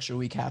infrastructure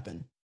week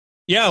happen.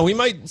 Yeah, we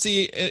might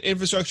see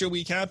infrastructure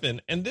week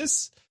happen, and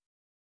this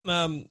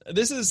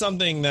is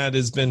something that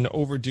has been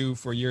overdue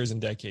for years and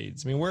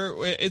decades. I mean,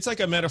 it's like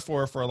a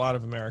metaphor for a lot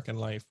of American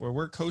life, where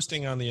we're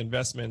coasting on the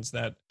investments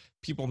that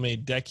people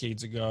made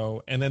decades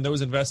ago, and then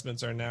those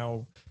investments are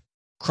now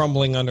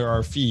crumbling under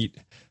our feet.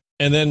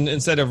 And then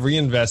instead of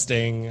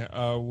reinvesting,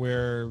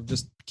 we're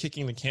just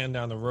kicking the can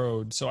down the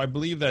road. So I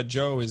believe that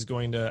Joe is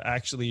going to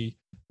actually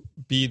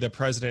be the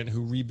president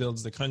who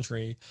rebuilds the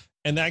country.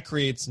 And that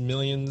creates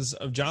millions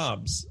of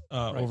jobs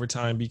over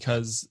time,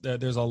 because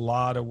there's a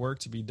lot of work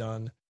to be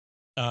done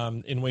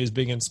in ways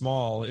big and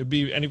small. It'd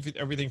be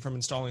everything from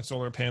installing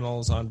solar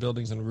panels on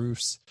buildings and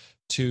roofs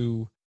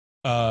to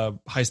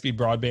high-speed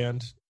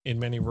broadband in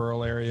many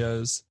rural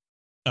areas,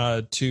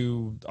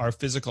 to our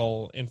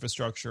physical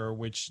infrastructure,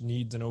 which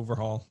needs an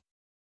overhaul.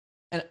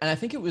 And I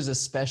think it was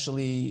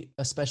especially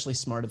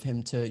smart of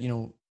him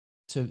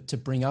to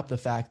bring up the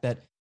fact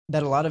that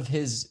a lot of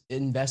his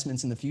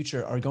investments in the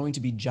future are going to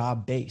be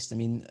job based. I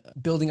mean,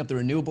 building up the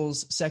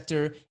renewables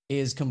sector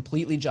is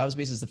completely jobs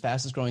based. It's the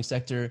fastest growing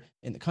sector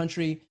in the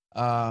country.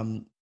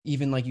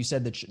 Even like you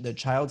said, the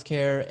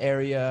childcare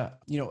area,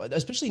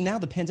 especially now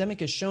the pandemic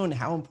has shown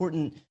how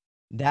important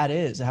that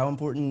is, how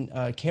important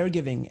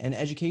caregiving and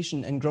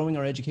education and growing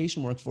our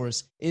education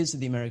workforce is to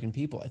the American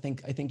people. I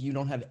think you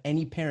don't have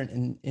any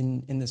parent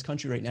in this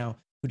country right now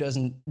who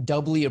doesn't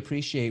doubly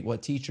appreciate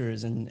what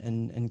teachers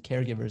and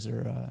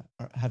caregivers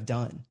have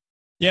done.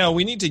 Yeah,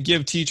 we need to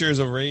give teachers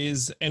a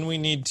raise, and we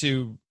need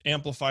to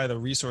amplify the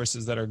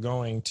resources that are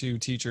going to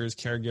teachers,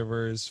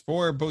 caregivers,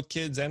 for both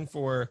kids and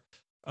for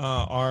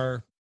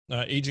our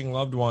aging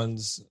loved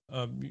ones.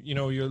 If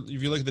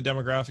you look at the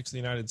demographics of the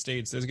United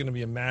States, there's going to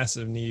be a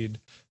massive need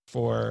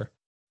for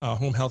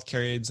home health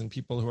care aides and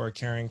people who are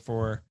caring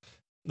for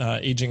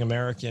aging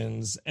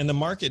Americans. And the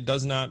market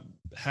does not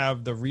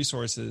have the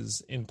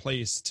resources in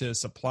place to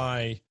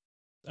supply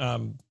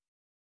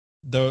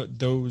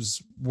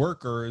those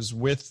workers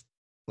with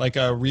like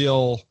a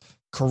real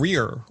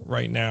career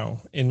right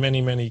now in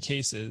many, many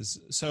cases.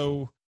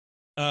 So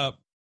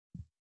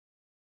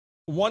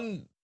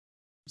one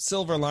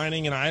silver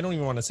lining, and I don't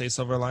even want to say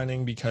silver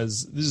lining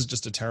because this is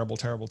just a terrible,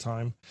 terrible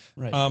time.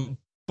 Right.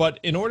 But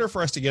in order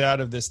for us to get out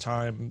of this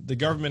time, the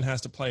government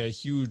has to play a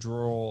huge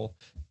role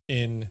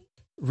in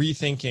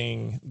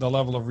rethinking the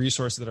level of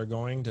resources that are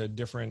going to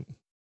different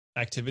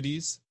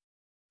activities.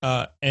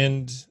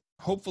 And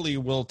hopefully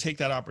we'll take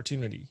that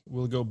opportunity.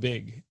 We'll go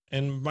big.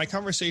 And my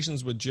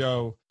conversations with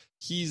Joe,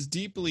 he's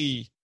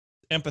deeply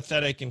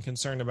empathetic and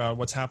concerned about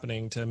what's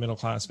happening to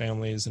middle-class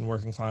families and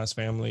working-class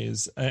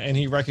families. And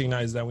he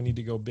recognized that we need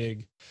to go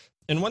big.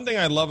 And one thing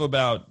I love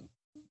about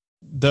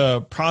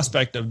the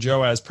prospect of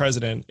Joe as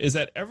president is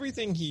that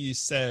everything he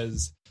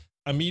says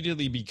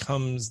immediately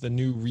becomes the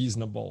new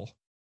reasonable,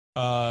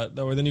 or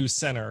the new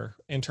center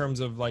in terms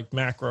of like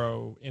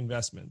macro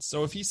investments.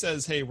 So if he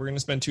says, hey, we're going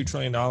to spend $2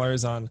 trillion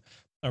on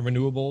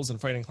renewables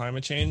and fighting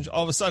climate change,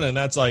 all of a sudden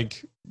that's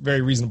like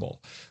very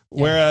reasonable.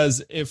 Yeah.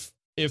 Whereas if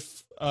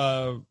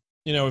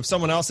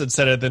someone else had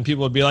said it, then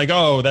people would be like,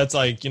 oh, that's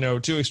like,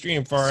 too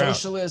extreme, far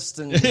socialist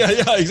out. And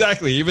yeah,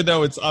 exactly. Even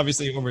though it's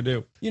obviously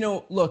overdue.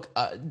 Look,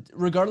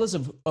 regardless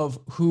of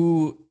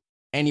who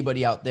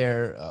anybody out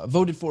there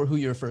voted for, who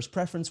your first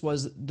preference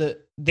was,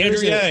 Andrew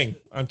Yang.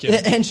 I'm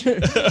kidding.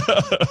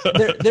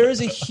 There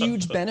is a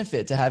huge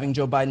benefit to having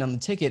Joe Biden on the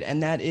ticket,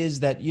 and that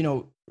is that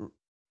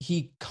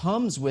he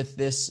comes with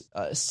this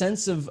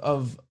sense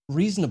of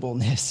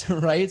reasonableness,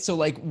 right? So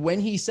like when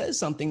he says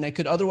something that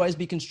could otherwise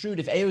be construed,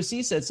 if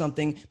AOC said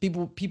something,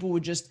 people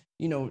would just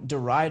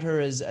deride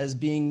her as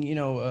being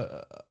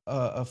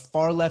a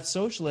far left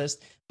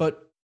socialist.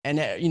 But I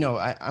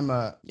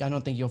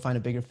don't think you'll find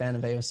a bigger fan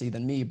of AOC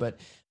than me, but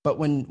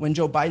when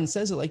Joe Biden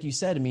says it, like you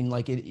said, I mean,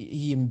 like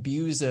he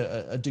imbues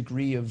a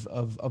degree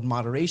of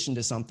moderation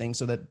to something,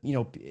 so that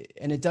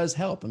and it does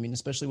help. I mean,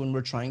 especially when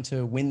we're trying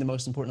to win the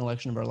most important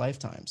election of our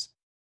lifetimes.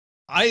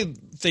 I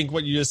think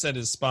what you just said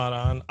is spot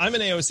on. I'm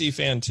an AOC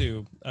fan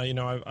too.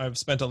 I've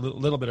spent a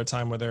little bit of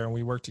time with her, and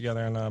we worked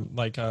together on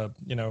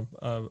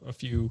a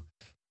few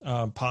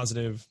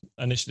positive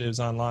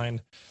initiatives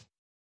online.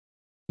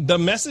 The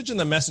message and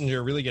the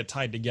messenger really get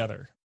tied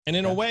together. And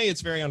in a way,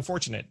 it's very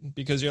unfortunate,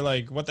 because you're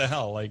like, what the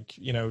hell? Like,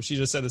 she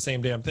just said the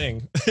same damn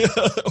thing.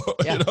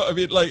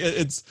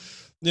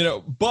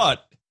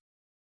 But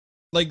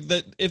like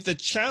if the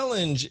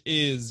challenge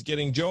is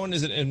getting Joe and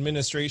his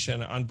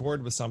administration on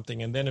board with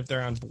something, and then if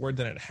they're on board,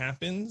 then it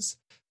happens,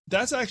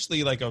 that's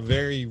actually like a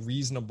very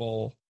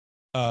reasonable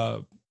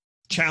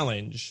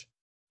challenge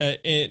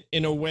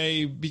in a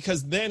way,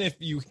 because then if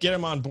you get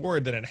them on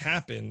board, then it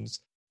happens.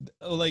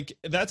 Like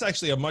that's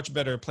actually a much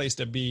better place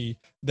to be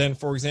than,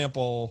 for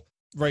example,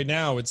 right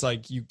now it's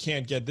like you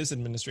can't get this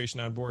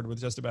administration on board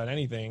with just about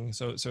anything.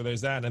 So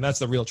there's that, and that's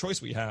the real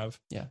choice we have.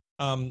 Yeah.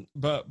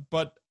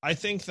 But I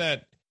think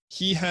that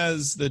he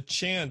has the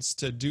chance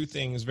to do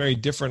things very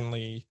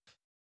differently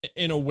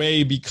in a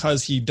way,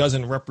 because he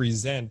doesn't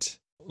represent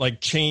like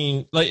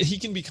change. Like he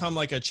can become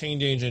like a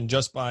change agent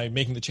just by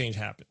making the change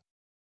happen.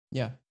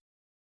 Yeah.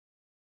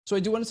 So I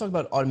do want to talk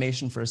about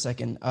automation for a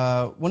second.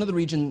 One of the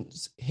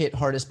regions hit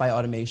hardest by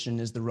automation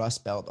is the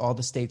Rust Belt, all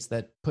the states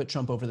that put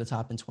Trump over the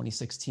top in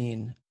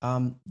 2016.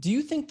 Do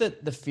you think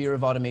that the fear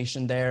of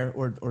automation there,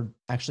 or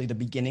actually the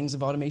beginnings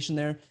of automation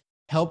there,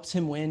 helped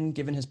him win,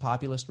 given his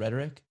populist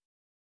rhetoric?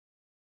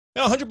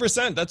 Yeah,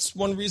 100%. That's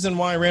one reason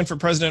why I ran for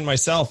president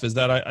myself, is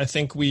that I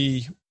think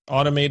we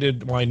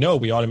automated, well, I know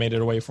we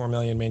automated away 4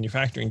 million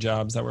manufacturing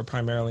jobs that were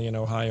primarily in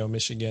Ohio,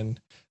 Michigan,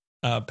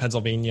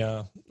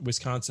 Pennsylvania,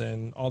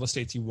 Wisconsin, all the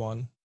states he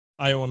won.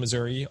 Iowa,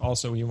 Missouri,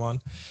 also he won.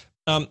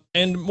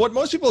 And what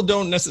most people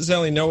don't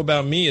necessarily know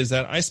about me is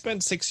that I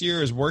spent 6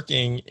 years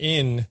working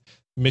in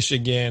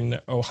Michigan,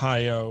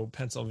 Ohio,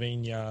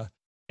 Pennsylvania,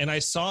 and I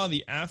saw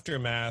the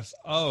aftermath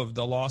of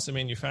the loss of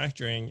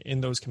manufacturing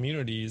in those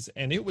communities,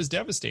 and it was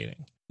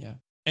devastating. Yeah.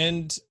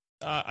 And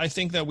I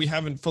think that we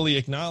haven't fully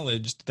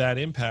acknowledged that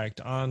impact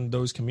on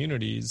those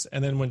communities.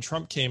 And then when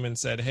Trump came and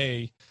said,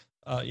 hey,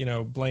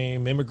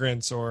 blame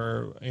immigrants,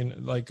 or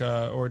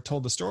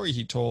told the story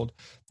he told,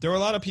 there were a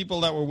lot of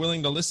people that were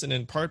willing to listen,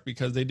 in part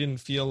because they didn't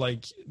feel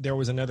like there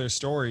was another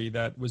story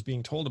that was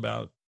being told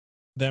about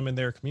them and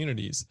their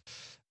communities.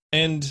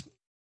 And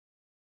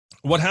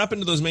what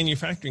happened to those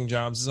manufacturing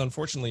jobs is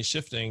unfortunately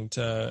shifting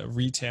to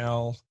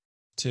retail,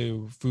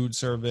 to food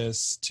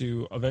service,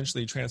 to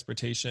eventually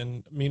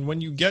transportation. I mean, when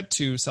you get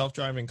to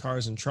self-driving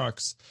cars and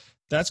trucks,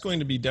 that's going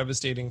to be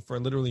devastating for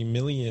literally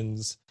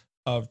millions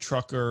of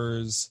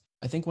truckers.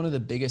 I think one of the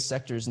biggest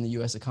sectors in the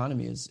U.S.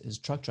 economy is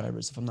truck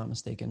drivers, if I'm not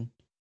mistaken.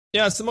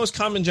 Yeah, it's the most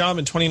common job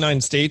in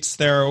 29 states.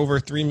 There are over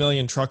 3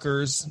 million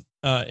truckers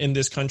in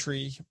this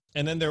country.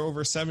 And then there are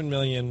over 7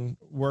 million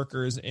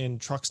workers in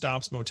truck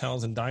stops,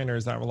 motels, and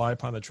diners that rely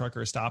upon the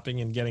trucker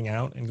stopping and getting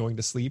out and going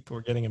to sleep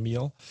or getting a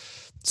meal.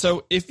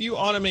 So if you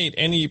automate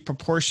any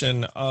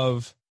proportion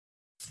of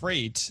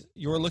freight,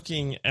 you're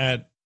looking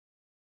at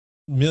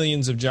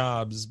millions of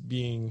jobs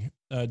being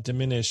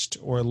diminished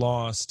or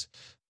lost.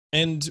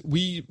 And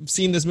we've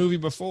seen this movie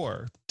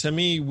before. To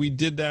me, we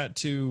did that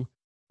to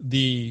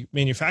the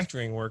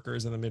manufacturing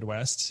workers in the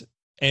Midwest,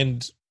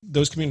 and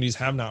those communities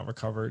have not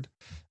recovered.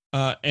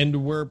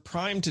 And we're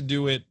primed to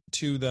do it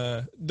to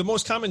the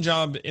most common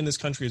job in this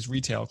country is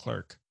retail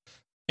clerk.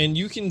 And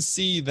you can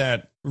see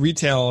that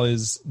retail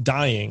is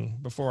dying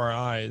before our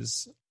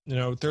eyes.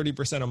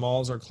 30% of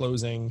malls are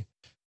closing.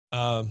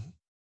 The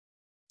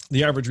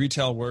average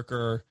retail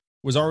worker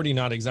was already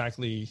not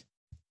exactly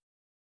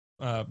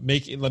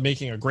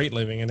making a great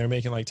living, and they're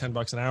making like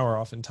 $10 an hour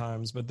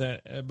oftentimes.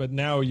 But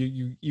now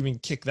you even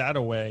kick that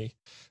away,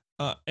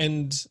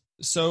 and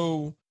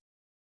so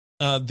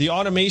the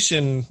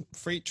automation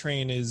freight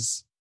train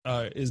is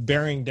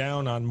bearing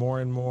down on more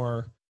and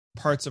more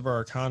parts of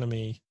our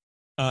economy.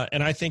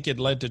 And I think it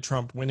led to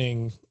Trump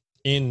winning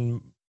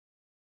in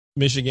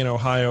Michigan,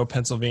 Ohio,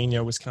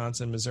 Pennsylvania,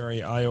 Wisconsin,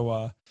 Missouri,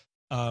 Iowa.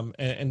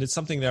 And it's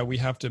something that we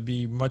have to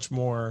be much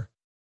more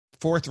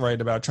forthright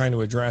about trying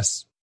to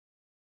address.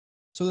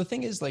 So the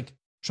thing is, like,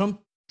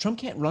 Trump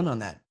can't run on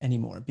that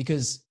anymore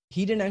because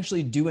he didn't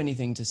actually do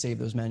anything to save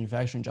those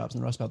manufacturing jobs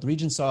in the Rust Belt. The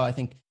region saw, I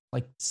think,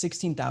 like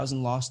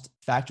 16,000 lost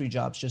factory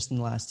jobs just in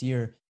the last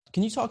year.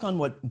 Can you talk on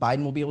what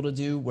Biden will be able to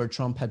do where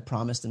Trump had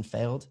promised and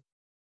failed?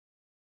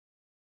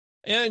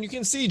 And you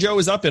can see Joe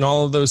is up in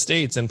all of those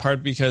states, in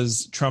part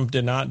because Trump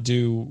did not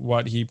do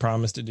what he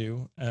promised to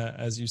do,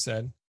 as you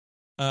said.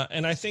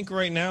 And I think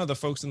right now the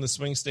folks in the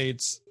swing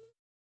states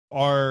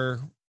are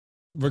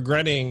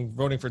regretting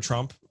voting for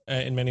Trump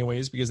in many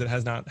ways because it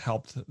has not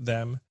helped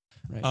them.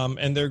 Right.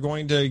 And they're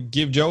going to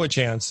give Joe a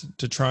chance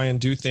to try and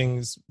do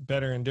things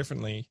better and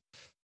differently.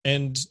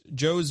 And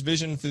Joe's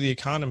vision for the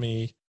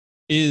economy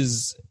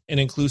is an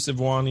inclusive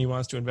one. He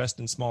wants to invest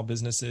in small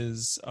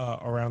businesses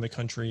around the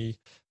country.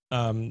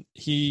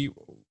 He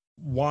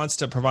wants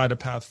to provide a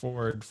path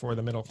forward for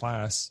the middle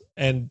class.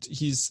 And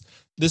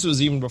this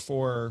was even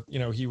before,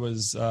 he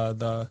was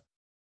the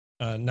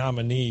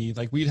nominee.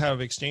 Like, we'd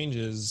have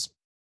exchanges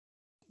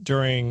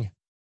during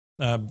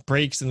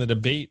breaks in the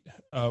debate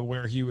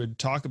where he would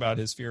talk about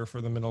his fear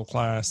for the middle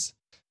class.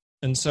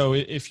 And so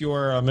if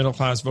you're a middle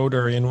class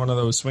voter in one of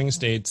those swing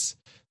states,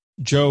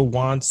 Joe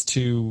wants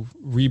to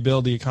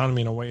rebuild the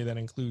economy in a way that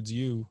includes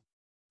you,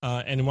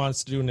 and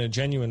wants to do it in a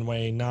genuine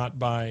way, not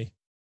by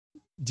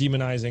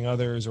demonizing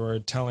others or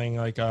telling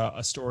like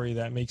a story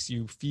that makes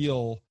you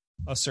feel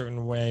a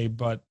certain way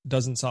but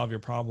doesn't solve your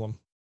problem.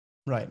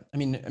 Right. I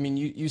mean,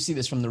 you see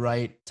this from the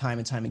right time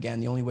and time again.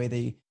 The only way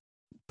they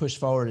push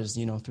forward is,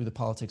 through the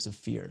politics of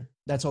fear.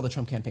 That's all the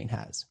Trump campaign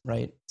has,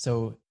 right?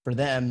 So for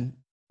them,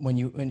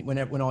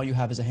 when all you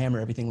have is a hammer,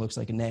 everything looks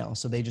like a nail.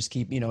 So they just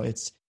keep,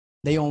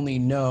 they only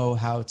know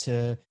how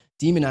to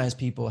demonize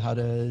people, how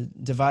to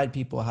divide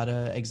people, how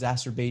to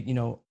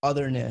exacerbate,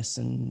 otherness.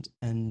 And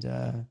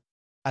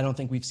I don't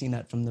think we've seen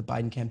that from the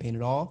Biden campaign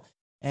at all.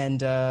 And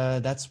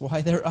that's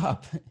why they're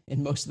up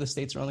in most of the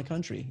states around the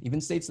country,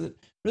 even states that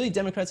really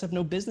Democrats have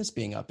no business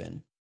being up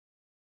in.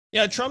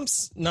 Yeah,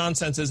 Trump's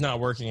nonsense is not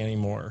working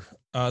anymore.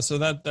 So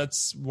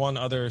that's one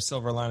other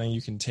silver lining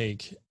you can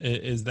take,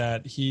 is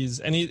that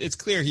it's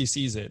clear he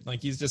sees it.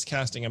 Like, he's just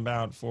casting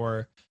about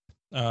for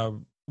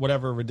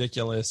whatever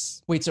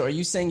ridiculous. Wait, so are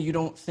you saying you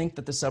don't think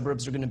that the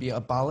suburbs are going to be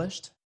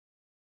abolished?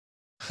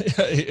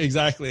 Yeah,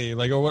 exactly.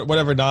 Like, or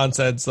whatever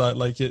nonsense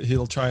like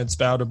he'll try and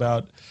spout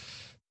about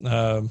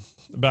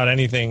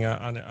anything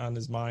on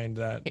his mind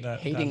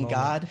that hating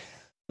God.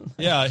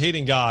 Yeah,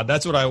 hating God.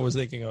 That's what I was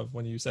thinking of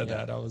when you said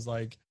that. I was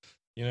like,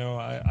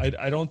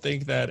 I don't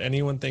think that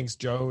anyone thinks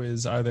Joe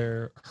is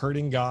either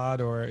hurting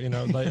God or,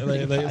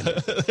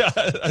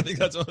 I think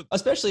that's what.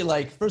 Especially,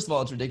 like, first of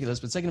all, it's ridiculous.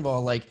 But second of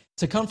all, like,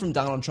 to come from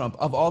Donald Trump,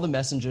 of all the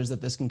messengers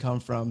that this can come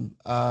from,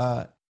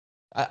 I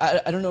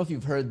don't know if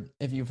you've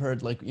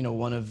heard like,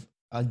 one of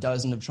a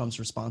dozen of Trump's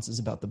responses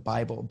about the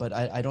Bible, but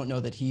I don't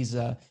know that he's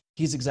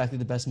exactly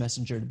the best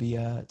messenger to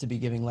be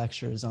giving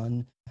lectures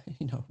on,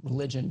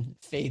 religion,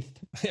 faith.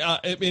 Yeah,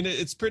 I mean,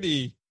 it's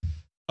pretty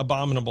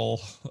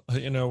abominable,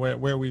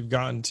 where we've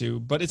gotten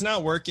to, but it's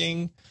not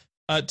working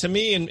to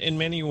me in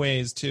many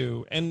ways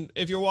too. And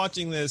if you're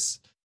watching this,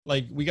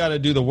 like, we got to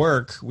do the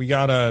work. We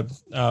got to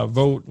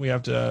vote. We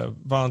have to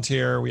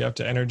volunteer. We have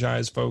to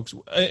energize folks,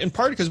 in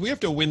part because we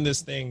have to win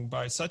this thing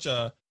by such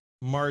a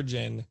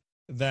margin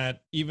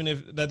that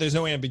even that there's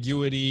no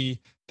ambiguity,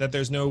 that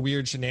there's no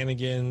weird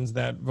shenanigans,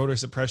 that voter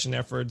suppression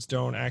efforts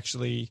don't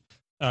actually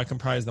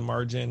comprise the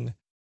margin.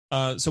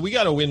 So we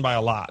got to win by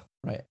a lot.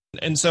 Right.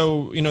 And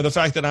so, the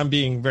fact that I'm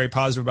being very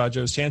positive about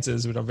Joe's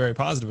chances, which I'm very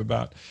positive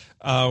about,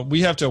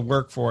 we have to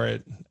work for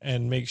it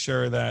and make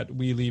sure that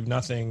we leave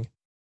nothing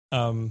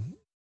off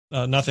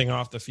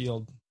the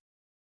field.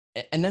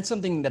 And that's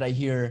something that I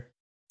hear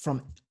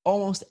from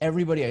almost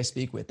everybody I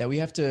speak with, that we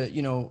have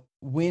to,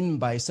 win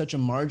by such a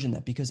margin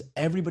that because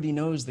everybody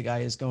knows the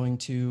guy is going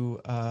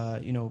to,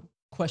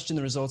 question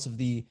the results of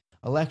the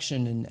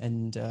election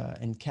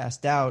and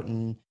cast doubt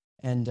and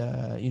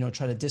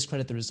try to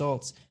discredit the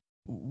results.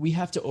 We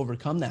have to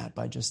overcome that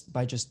by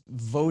just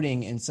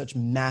voting in such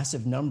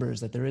massive numbers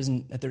that there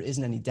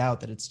isn't any doubt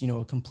that it's,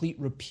 a complete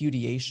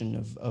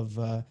repudiation of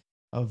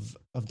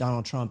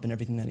Donald Trump and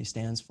everything that he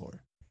stands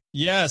for.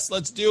 Yes,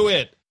 let's do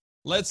it.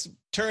 Let's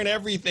turn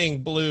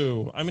everything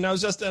blue. I mean, I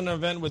was just at an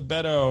event with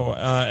Beto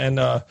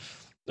and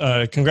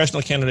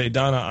congressional candidate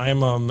Donna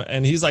Imam,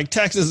 and he's like,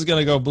 Texas is going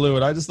to go blue.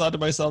 And I just thought to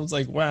myself, it's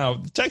like,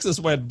 wow, Texas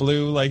went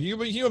blue. Like,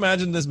 you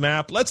imagine this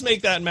map? Let's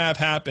make that map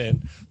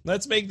happen.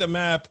 Let's make the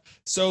map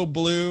so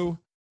blue.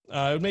 It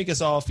would make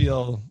us all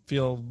feel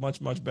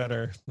much, much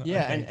better.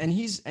 Yeah, and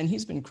he's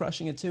been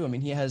crushing it too. I mean,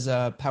 he has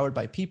Powered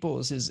by People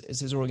is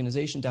his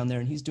organization down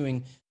there, and he's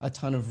doing a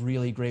ton of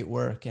really great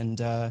work.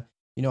 And I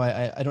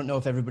don't know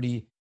if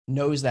everybody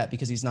knows that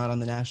because he's not on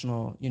the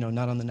national,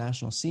 not on the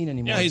national scene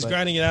anymore. Yeah, he's but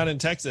grinding it out in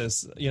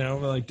Texas,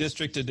 like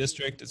district to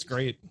district. It's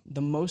great.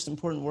 the most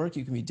important work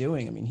you can be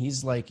doing. I mean,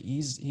 he's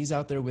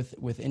out there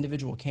with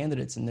individual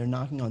candidates, and they're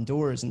knocking on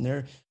doors, and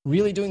they're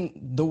really doing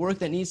the work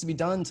that needs to be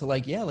done to,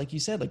 like you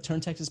said, like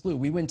turn Texas blue.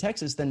 We win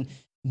Texas, then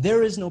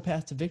there is no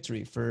path to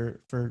victory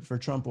for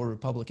Trump or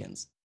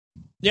Republicans.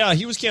 Yeah,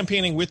 he was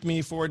campaigning with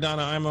me for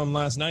Donna Imam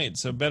last night.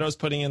 So Beto's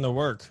putting in the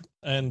work,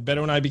 and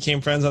Beto and I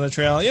became friends on the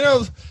trail.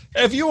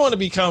 If you want to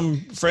become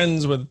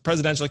friends with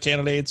presidential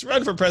candidates,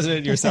 run for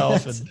president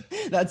yourself.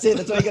 That's it.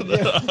 That's what I got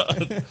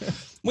to do.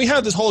 We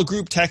have this whole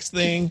group text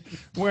thing.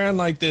 We're on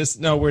like this.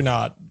 No, we're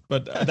not.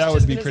 But that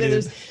would be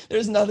pretty.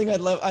 There's nothing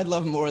I'd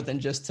love more than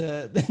just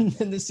than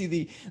to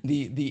see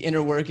the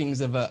inner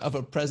workings of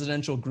a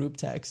presidential group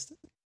text.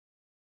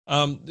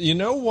 You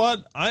know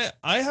what? I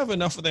have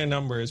enough of their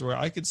numbers where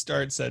I could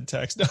start said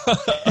text.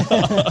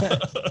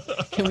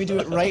 Can we do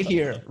it right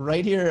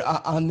here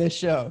on this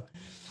show?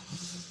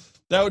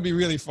 That would be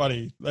really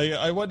funny. Like,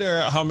 I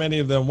wonder how many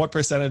of them, what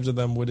percentage of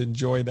them would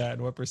enjoy that,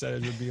 and what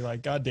percentage would be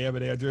like, "God damn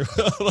it, Andrew!"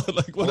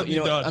 Like, what have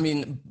you done? I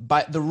mean,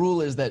 the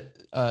rule is that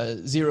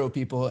 0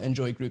 people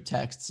enjoy group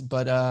texts,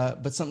 but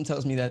something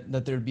tells me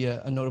that there'd be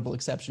a notable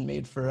exception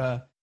made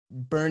for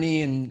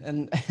Bernie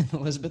and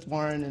Elizabeth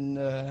Warren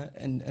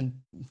and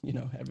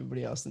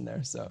everybody else in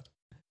there. So,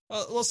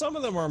 well, some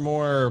of them are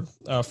more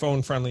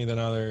phone friendly than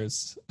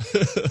others.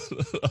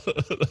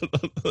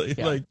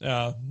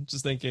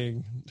 Just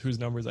thinking whose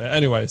numbers.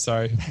 Anyway,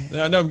 sorry.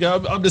 No,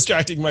 I'm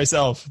distracting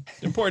myself.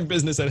 Important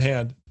business at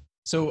hand.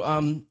 So,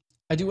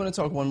 I do want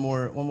to talk one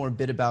more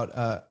bit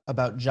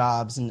about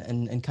jobs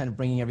and kind of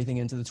bringing everything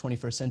into the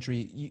 21st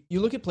century.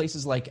 You look at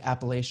places like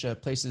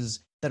Appalachia, places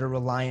that are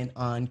reliant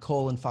on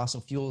coal and fossil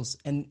fuels,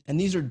 and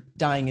these are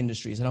dying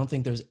industries. I don't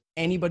think there's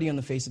anybody on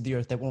the face of the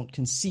earth that won't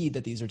concede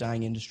that these are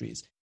dying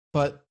industries.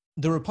 But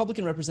the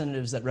Republican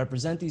representatives that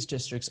represent these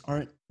districts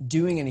aren't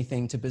doing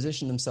anything to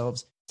position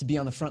themselves to be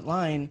on the front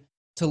line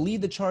to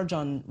lead the charge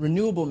on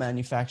renewable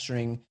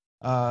manufacturing,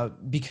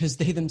 because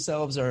they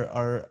themselves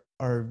are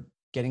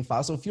getting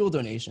fossil fuel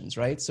donations,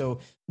 right? So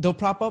they'll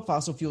prop up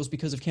fossil fuels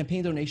because of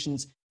campaign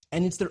donations,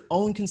 and it's their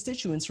own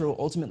constituents who are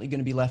ultimately going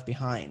to be left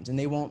behind, and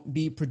they won't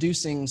be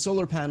producing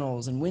solar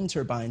panels and wind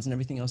turbines and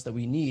everything else that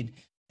we need.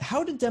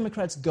 How did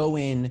Democrats go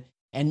in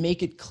and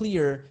make it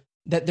clear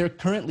that their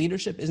current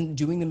leadership isn't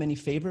doing them any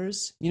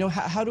favors?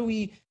 How do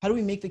we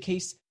make the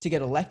case to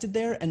get elected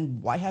there,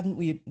 and why haven't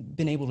we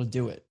been able to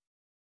do it?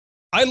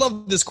 I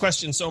love this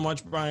question so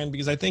much, Brian,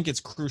 because I think it's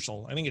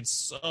crucial. I think it's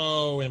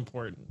so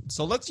important.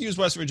 So let's use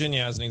West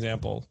Virginia as an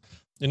example.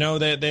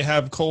 They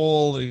have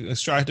coal,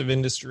 extractive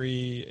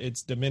industry,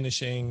 it's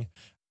diminishing,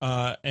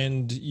 but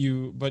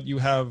you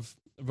have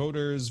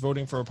voters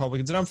voting for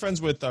Republicans. And I'm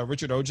friends with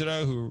Richard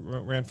Ojeda, who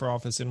ran for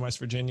office in West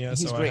Virginia.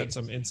 He's so great. I had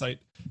some insight.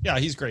 Yeah,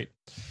 he's great.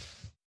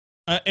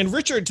 And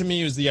Richard, to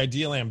me, is the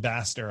ideal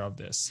ambassador of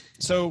this.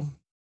 So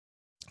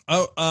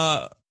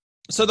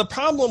the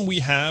problem we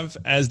have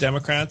as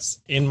Democrats,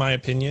 in my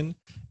opinion,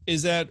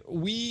 is that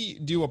we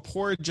do a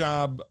poor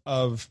job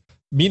of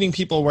meeting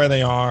people where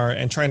they are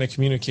and trying to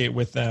communicate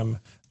with them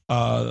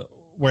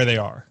where they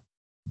are.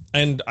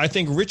 And I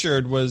think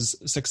Richard was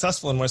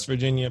successful in West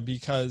Virginia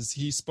because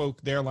he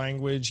spoke their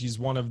language. He's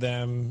one of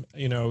them.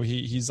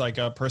 He's like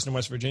a person in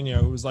West Virginia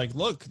who was like,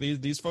 look,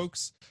 these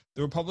folks,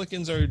 the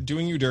Republicans are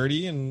doing you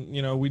dirty, and,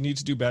 we need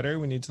to do better.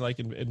 We need to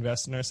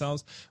invest in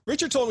ourselves.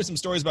 Richard told me some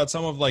stories about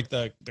some of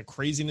the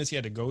craziness he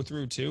had to go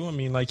through too. I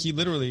mean, he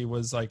literally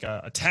was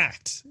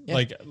attacked.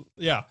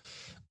 Yeah.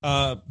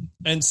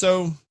 And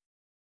so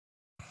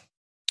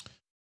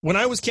when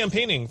I was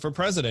campaigning for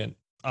president,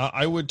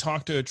 I would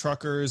talk to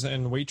truckers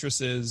and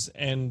waitresses,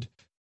 and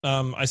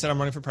I said, I'm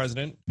running for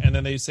president. And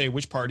then they say,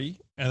 which party?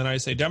 And then I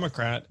say,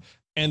 Democrat.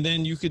 And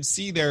then you could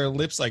see their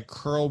lips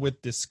curl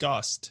with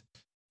disgust.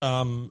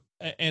 And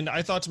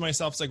I thought to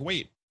myself, it's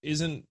wait,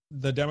 isn't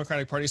the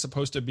Democratic Party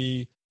supposed to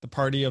be the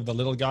party of the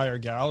little guy or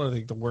gal, or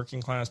the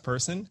working class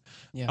person?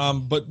 Yeah.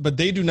 But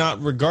they do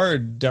not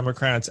regard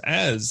Democrats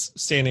as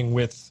standing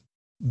with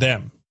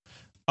them.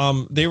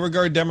 They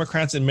regard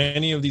Democrats in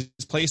many of these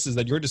places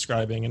that you're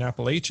describing in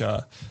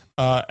Appalachia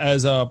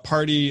as a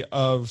party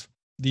of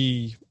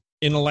the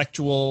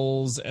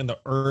intellectuals and the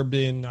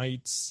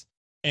urbanites,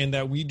 and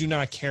that we do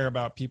not care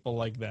about people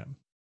like them.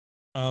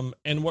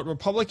 And what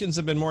Republicans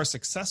have been more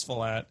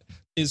successful at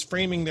is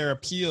framing their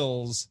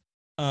appeals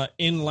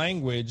in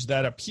language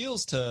that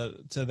appeals to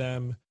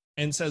them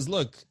and says,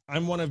 look,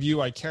 I'm one of you,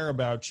 I care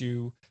about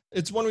you.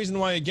 It's one reason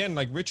why, again,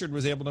 Richard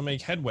was able to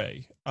make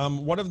headway.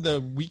 One of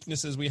the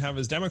weaknesses we have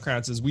as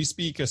Democrats is we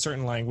speak a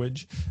certain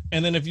language,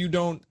 and then if you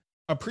don't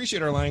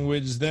appreciate our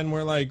language, then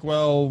we're like,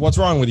 well, what's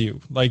wrong with you?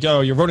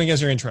 Oh, you're voting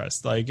against your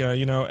interests.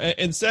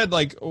 Instead,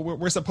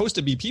 we're supposed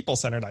to be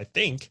people-centered, I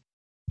think.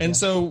 And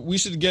so we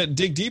should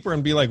dig deeper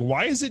and be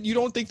why is it you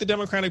don't think the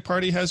Democratic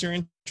Party has your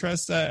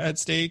interests at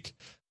stake?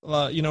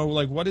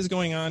 What is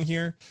going on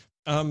here?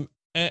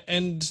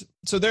 And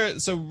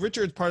so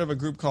Richard's part of a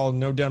group called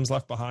No Dems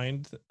Left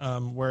Behind,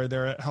 where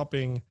they're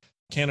helping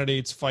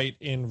candidates fight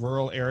in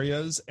rural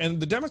areas, and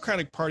the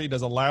Democratic Party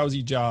does a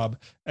lousy job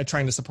at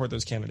trying to support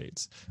those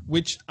candidates,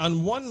 which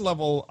on one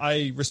level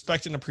I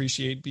respect and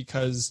appreciate,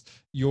 because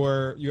you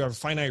have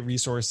finite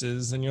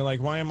resources and you're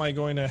like, why am I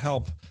going to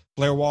help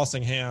Blair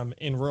Walsingham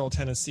in rural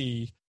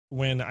Tennessee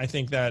when I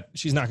think that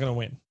she's not going to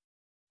win?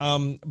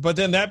 But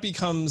then that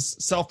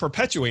becomes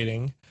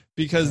self-perpetuating,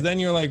 because then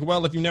you're like,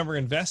 well, if you never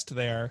invest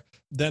there,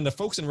 then the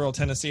folks in rural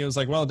Tennessee was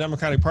like, well, the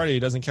Democratic Party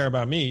doesn't care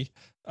about me.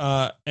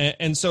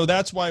 And so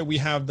that's why we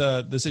have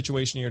the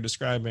situation you're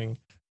describing,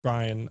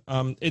 Brian.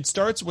 It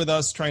starts with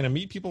us trying to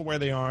meet people where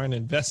they are and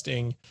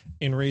investing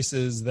in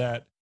races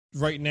that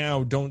right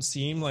now don't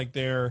seem like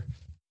they're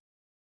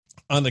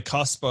on the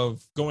cusp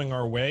of going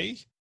our way,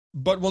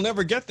 but we'll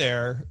never get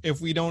there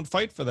if we don't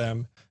fight for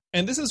them.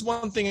 And this is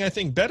one thing I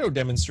think Beto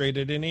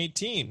demonstrated in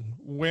 2018,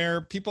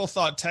 where people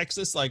thought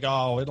Texas, like,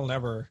 oh, it'll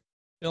never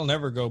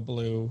go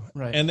blue.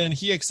 Right. And then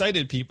he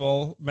excited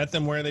people, met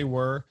them where they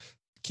were,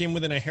 came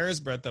within a hair's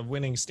breadth of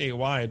winning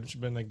statewide, which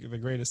has been the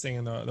greatest thing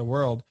in the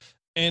world.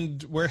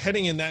 And we're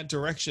heading in that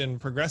direction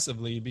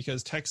progressively,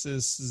 because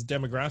Texas's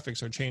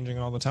demographics are changing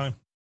all the time.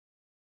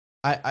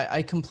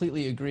 I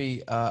completely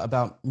agree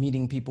about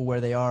meeting people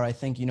where they are. I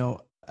think,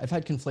 I've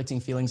had conflicting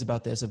feelings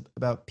about this,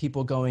 about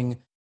people going,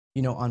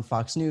 on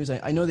Fox News.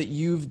 I know that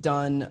you've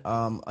done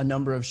a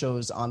number of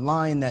shows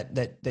online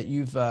that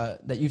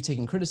you've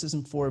taken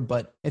criticism for,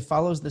 but it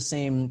follows the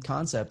same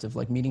concept of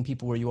like meeting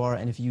people where you are.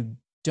 And if you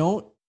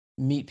don't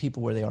meet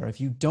people where they are, if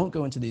you don't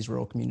go into these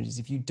rural communities,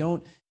 if you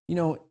don't,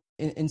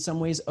 in some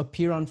ways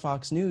appear on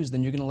Fox News,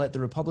 then you're going to let the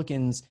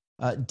Republicans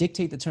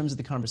dictate the terms of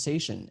the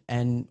conversation.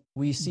 And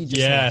we see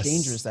just how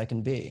dangerous that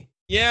can be.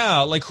 Yeah.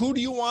 Like, who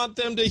do you want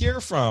them to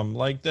hear from?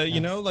 Like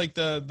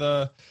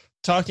the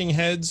talking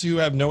heads who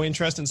have no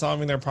interest in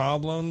solving their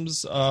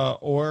problems,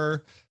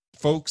 or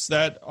folks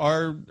that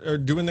are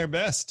doing their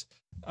best.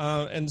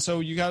 And so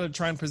you got to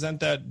try and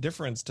present that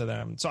difference to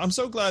them. So I'm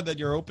so glad that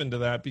you're open to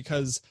that,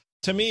 because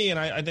to me, and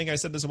I think I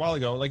said this a while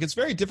ago, like, it's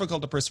very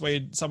difficult to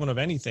persuade someone of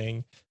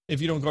anything if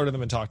you don't go to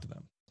them and talk to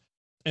them.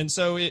 And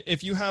so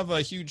if you have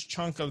a huge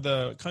chunk of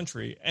the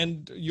country,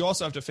 and you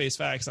also have to face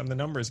facts, I'm the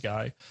numbers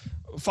guy,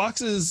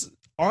 Fox's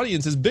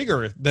audience is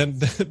bigger than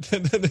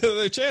the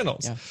other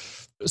channels. Yeah.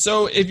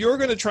 So if you're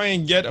going to try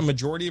and get a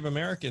majority of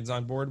Americans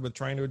on board with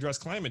trying to address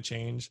climate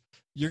change,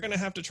 you're going to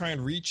have to try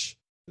and reach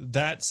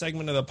that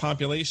segment of the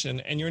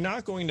population, and you're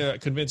not going to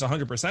convince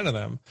 100% of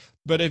them.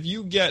 But if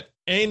you get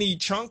any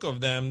chunk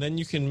of them, then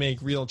you can make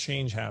real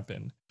change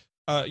happen.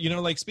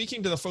 Like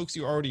speaking to the folks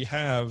you already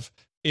have,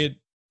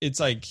 it's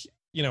like,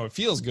 it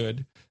feels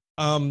good.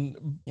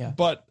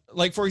 But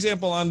like, for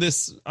example, on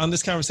this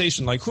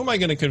conversation, like, who am I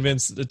going to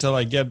convince to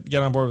like get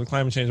on board with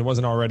climate change that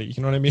wasn't already?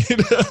 You know what I mean?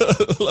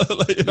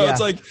 It's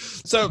like,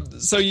 so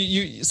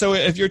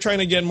if you're trying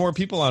to get more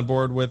people on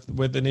board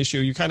with an issue,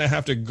 you kind of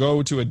have to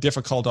go to a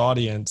difficult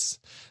audience.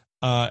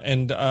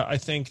 And I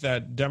think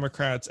that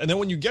Democrats, and then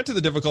when you get to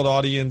the difficult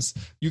audience,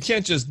 you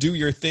can't just do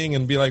your thing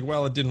and be like,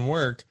 well, it didn't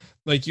work.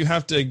 Like, you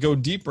have to go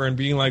deeper and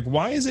being like,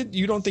 why is it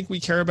you don't think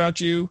we care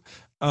about you?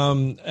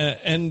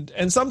 And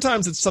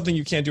sometimes it's something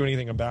you can't do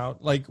anything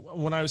about. Like,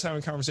 when I was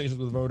having conversations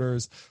with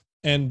voters,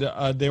 and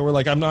they were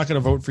like, I'm not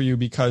going to vote for you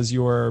because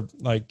you're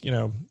like,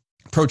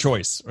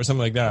 pro-choice or something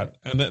like that.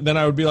 And then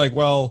I would be like,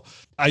 well,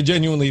 I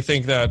genuinely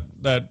think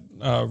that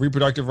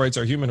reproductive rights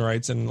are human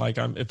rights. And like,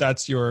 if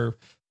that's your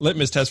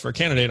litmus test for a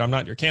candidate, I'm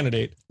not your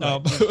candidate.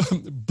 Right.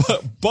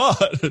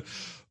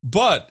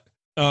 But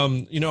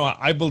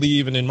I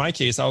believe, and in my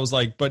case, I was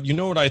like, but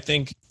what I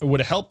think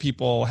would help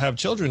people have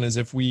children is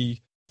if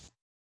we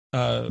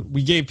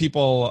gave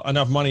people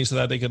enough money so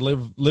that they could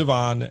live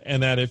on,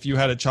 and that if you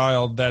had a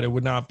child, that it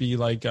would not be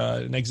like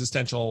an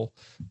existential,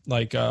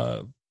 like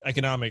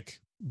economic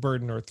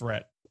burden or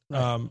threat.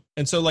 Right.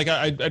 And so like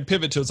I'd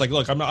pivot to, it's like,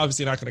 look, I'm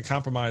obviously not going to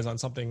compromise on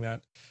something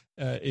that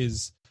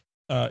is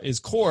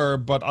core,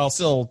 but I'll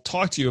still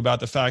talk to you about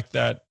the fact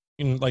that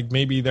like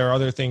maybe there are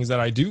other things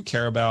that I do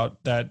care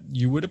about that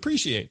you would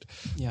appreciate.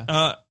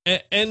 Yeah.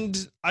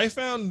 And I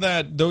found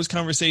that those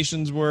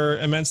conversations were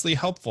immensely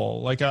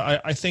helpful. Like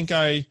I think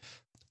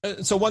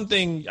so one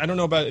thing, I don't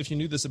know about if you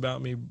knew this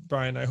about me,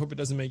 Brian, I hope it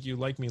doesn't make you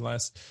like me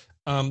less.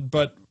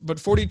 But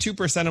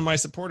 42% of my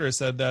supporters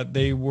said that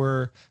they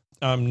were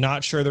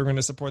not sure they were going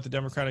to support the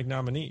Democratic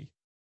nominee.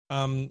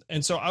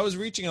 And so I was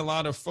reaching a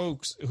lot of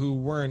folks who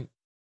weren't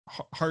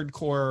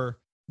hardcore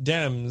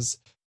Dems.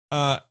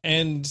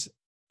 And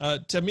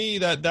to me,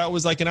 that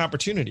was like an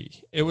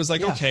opportunity. It was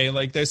like, okay,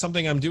 like there's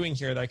something I'm doing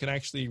here that can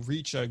actually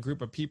reach a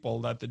group of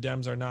people that the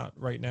Dems are not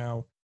right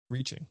now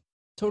reaching.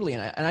 Totally.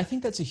 And I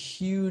think that's a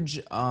huge,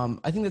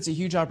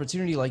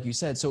 opportunity, like you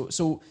said.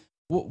 So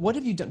what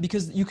have you done?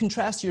 Because you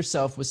contrast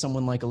yourself with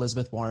someone like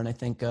Elizabeth Warren. I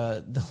think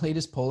the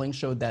latest polling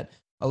showed that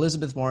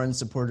Elizabeth Warren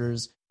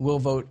supporters will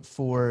vote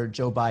for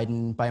Joe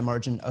Biden by a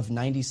margin of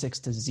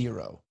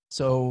 96-0.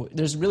 So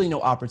there's really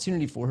no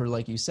opportunity for her,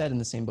 like you said, in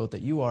the same boat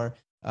that you are,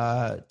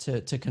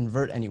 to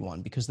convert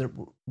anyone, because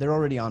they're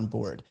already on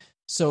board.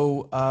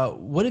 So,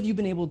 what have you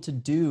been able to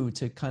do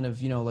to kind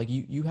of, like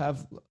you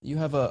have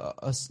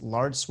a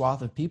large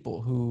swath of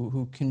people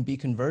who can be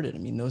converted. I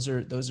mean, those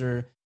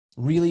are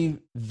really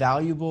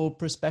valuable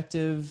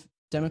prospective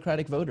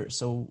Democratic voters.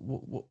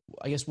 So,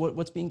 I guess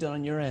what's being done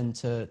on your end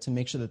to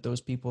make sure that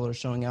those people are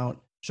showing up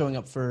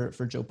for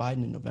Joe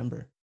Biden in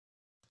November?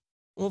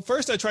 Well,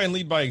 first, I try and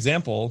lead by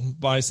example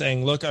by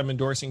saying, look, I'm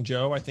endorsing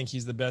Joe. I think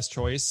he's the best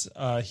choice.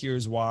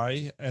 Here's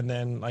why. And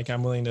then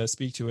I'm willing to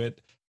speak to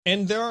it.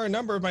 And there are a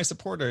number of my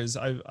supporters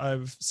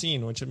I've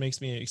seen, which it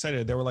makes me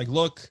excited. They were like,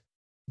 look,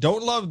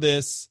 don't love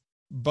this,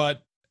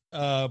 but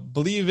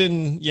believe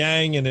in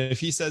Yang. And if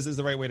he says is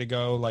the right way to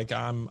go,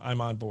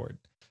 I'm on board.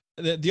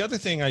 The other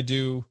thing I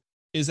do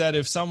is that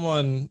if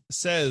someone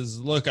says,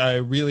 look, I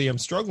really am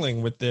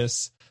struggling with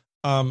this,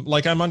 I'm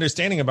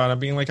understanding about it,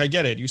 being like, I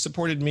get it. You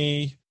supported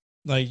me.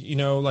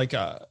 Hopefully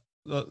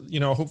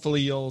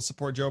you'll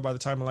support Joe by the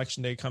time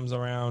election day comes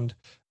around.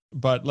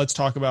 But let's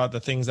talk about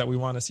the things that we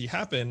want to see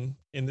happen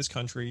in this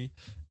country.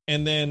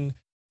 And then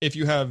if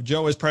you have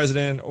Joe as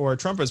president or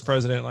Trump as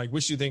president,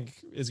 which do you think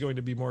is going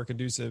to be more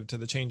conducive to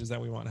the changes that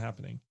we want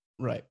happening?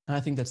 Right. And I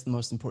think that's the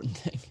most important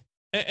thing.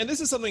 And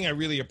this is something I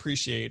really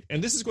appreciate.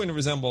 And this is going to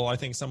resemble, I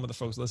think, some of the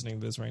folks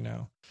listening to this right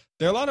now.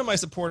 There are a lot of my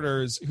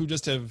supporters who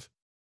just have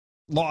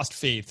lost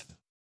faith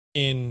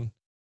in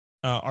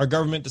our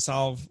government to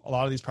solve a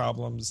lot of these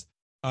problems,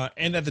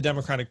 and that the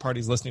Democratic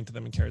Party is listening to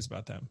them and cares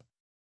about them.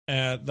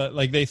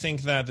 They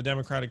think that the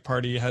Democratic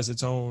Party has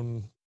its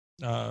own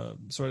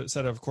sort of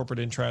set of corporate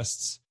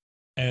interests,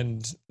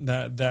 and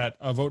that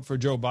a vote for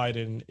Joe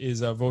Biden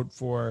is a vote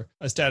for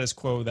a status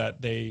quo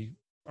that they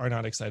are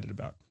not excited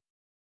about.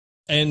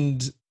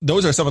 And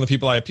those are some of the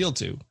people I appeal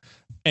to.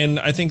 And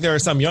I think there are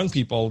some young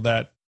people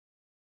that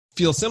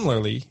feel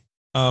similarly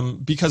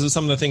because of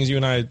some of the things you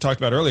and I talked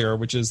about earlier,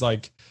 which is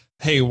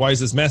hey, why is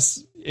this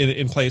mess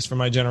in place for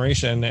my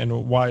generation?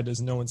 And why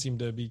does no one seem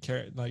to be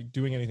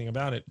doing anything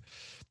about it?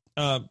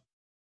 And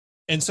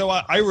so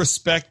I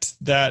respect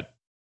that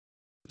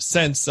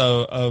sense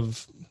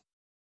of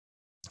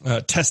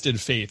tested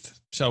faith,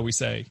 shall we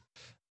say.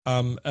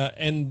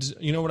 And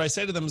what I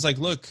say to them is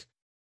look,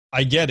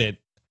 I get it.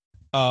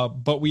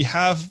 But we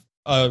have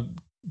a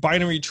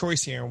binary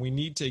choice here, and we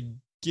need to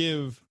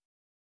give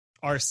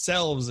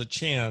ourselves a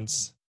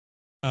chance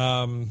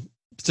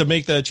to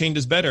make the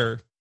changes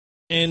better.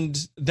 And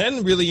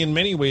then really in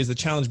many ways the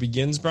challenge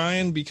begins,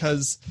 Brian,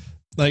 because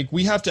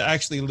we have to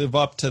actually live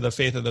up to the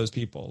faith of those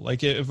people.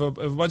 If a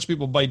bunch of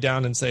people bite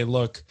down and say,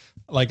 look,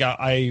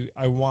 I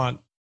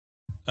want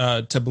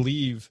to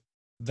believe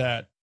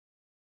that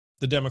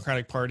the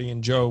Democratic Party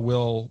and Joe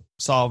will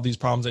solve these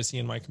problems I see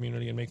in my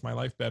community and make my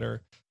life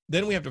better,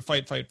 then we have to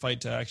fight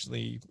to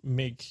actually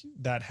make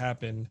that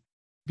happen,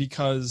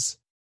 because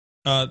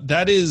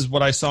that is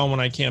what I saw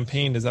when I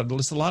campaigned, is that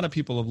just a lot of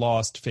people have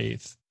lost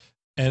faith.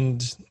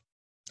 And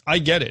I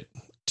get it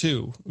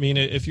too. I mean,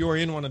 if you're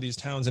in one of these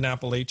towns in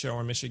Appalachia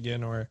or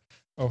Michigan or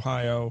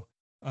Ohio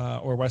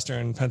or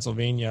Western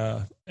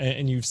Pennsylvania,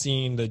 and you've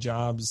seen the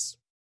jobs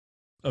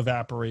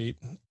evaporate,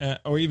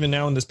 or even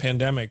now in this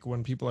pandemic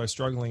when people are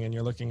struggling and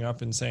you're looking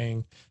up and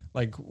saying,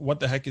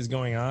 what the heck is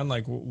going on?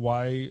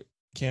 Why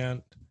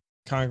can't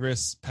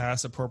Congress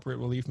pass appropriate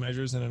relief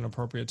measures in an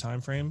appropriate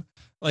time frame?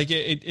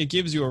 It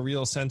gives you a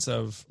real sense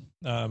of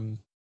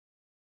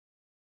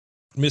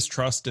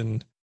mistrust,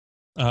 and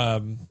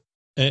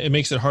it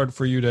makes it hard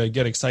for you to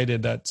get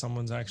excited that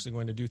someone's actually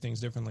going to do things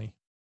differently.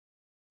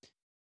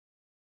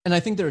 And I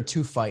think there are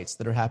two fights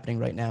that are happening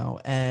right now.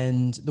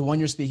 And the one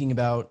you're speaking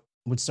about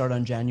would start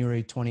on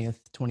January 20th,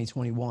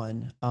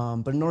 2021.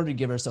 But in order to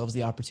give ourselves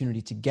the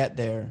opportunity to get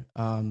there,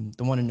 the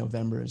one in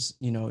November is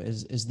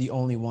the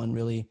only one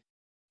really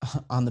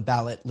on the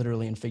ballot,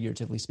 literally and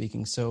figuratively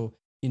speaking. So,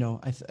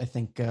 I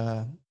think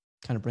kind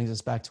of brings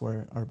us back to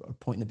our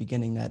point in the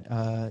beginning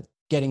that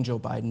getting Joe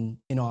Biden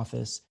in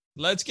office.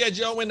 Let's get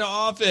Joe into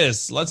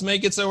office. Let's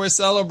make it so we're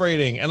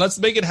celebrating, and let's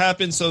make it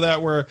happen so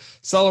that we're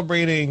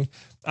celebrating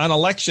on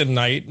election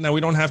night. Now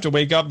we don't have to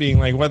wake up being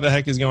what the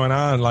heck is going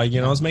on?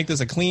 Let's make this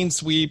a clean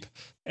sweep,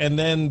 and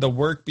then the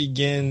work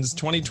begins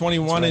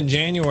 2021 in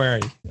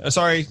January.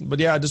 Sorry, but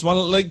yeah, I just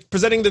want to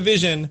presenting the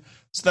vision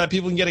so that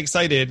people can get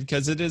excited,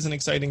 because it is an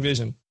exciting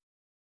vision.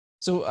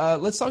 So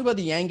let's talk about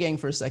the Yang Gang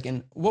for a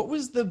second. What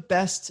was the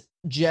best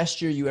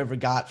gesture you ever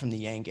got from the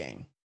Yang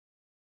Gang?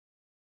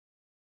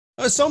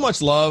 So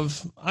much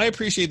love. I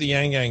appreciate the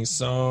Yang Gang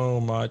so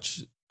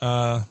much.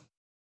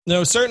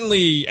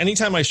 Certainly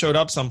anytime I showed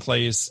up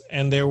someplace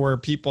and there were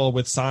people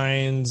with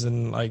signs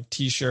and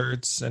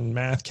t-shirts and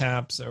math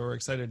caps that were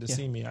excited to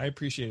see me, I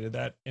appreciated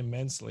that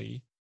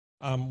immensely.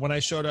 When I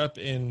showed up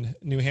in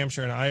New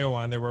Hampshire and Iowa,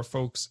 and there were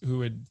folks who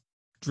had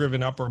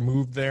driven up or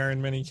moved there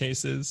in many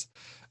cases,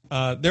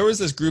 there was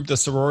this group, the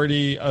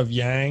Sorority of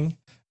Yang,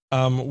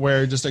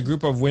 where just a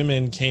group of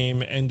women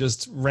came and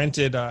just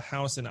rented a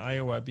house in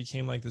Iowa. It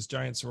became this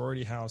giant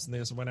sorority house, and they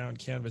just went out and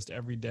canvassed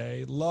every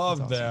day.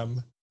 Loved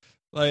them.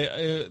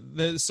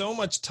 There's so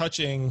much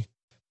touching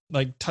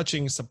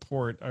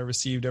support I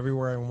received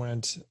everywhere I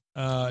went.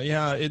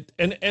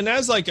 And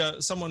as like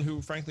someone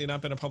who frankly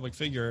not been a public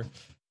figure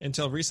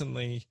until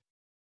recently,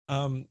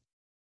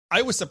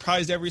 I was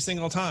surprised every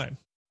single time.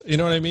 You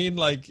know what I mean?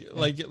 Like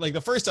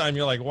the first time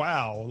you're like,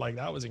 wow, like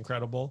that was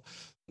incredible.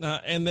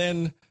 And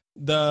then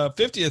the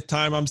 50th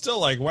time I'm still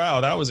like, wow,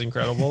 that was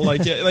incredible.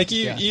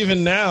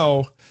 Even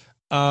now,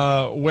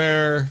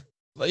 I'm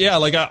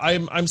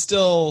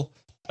still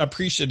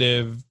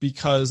appreciative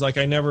because like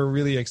I never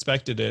really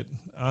expected it,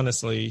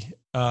 honestly.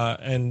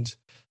 And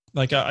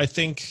like I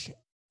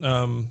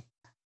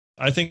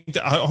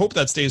hope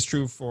that stays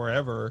true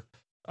forever.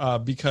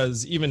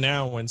 Because even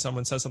now when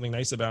someone says something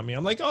nice about me,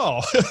 I'm like,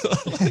 oh.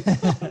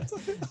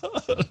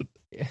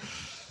 Yeah.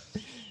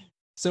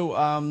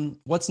 So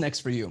what's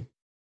next for you?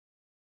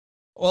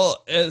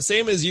 Well,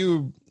 same as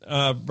you,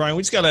 Brian,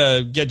 we just got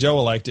to get Joe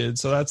elected.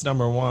 So that's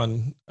number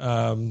one.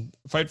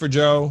 Fight for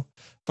Joe,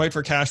 fight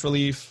for cash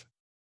relief,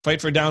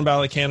 fight for down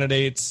ballot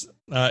candidates.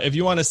 If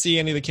you want to see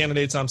any of the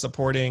candidates I'm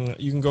supporting,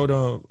 you can go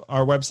to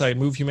our website,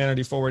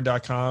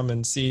 movehumanityforward.com,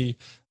 and see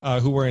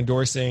who we're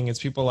endorsing. It's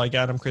people like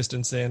Adam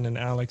Christensen and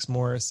Alex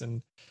Morris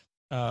and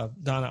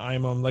Donna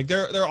Imam. Like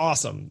they're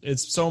awesome.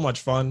 It's so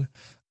much fun.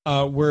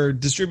 We're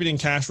distributing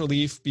cash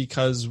relief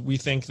because we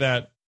think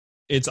that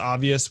it's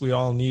obvious we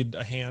all need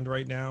a hand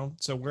right now.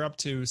 So we're up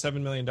to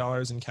 $7 million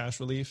in cash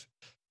relief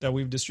that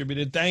we've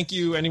distributed. Thank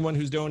you, anyone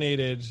who's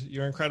donated.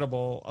 You're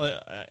incredible.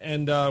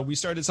 And we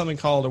started something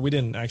called, or we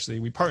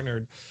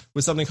partnered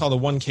with something called the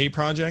 1K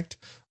Project,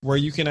 where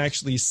you can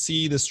actually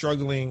see the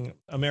struggling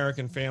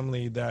American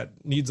family that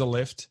needs a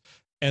lift.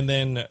 And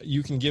then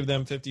you can give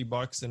them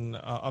 $50 and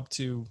up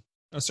to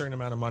a certain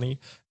amount of money.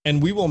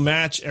 And we will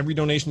match every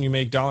donation you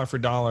make dollar for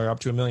dollar up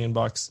to $1 million.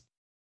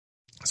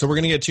 So we're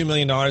going to get $2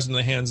 million in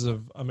the hands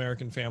of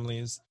American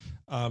families.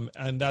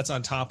 And that's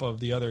on top of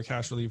the other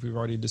cash relief we've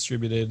already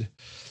distributed.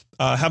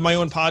 Have my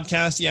own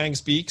podcast, Yang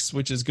Speaks,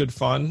 which is good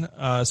fun.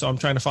 So I'm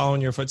trying to follow in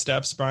your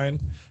footsteps,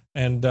 Brian,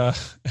 and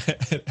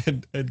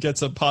get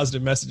some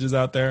positive messages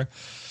out there.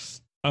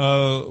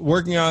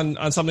 Working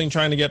on something,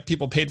 trying to get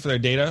people paid for their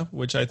data,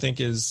 which I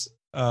think is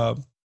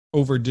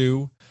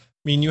overdue.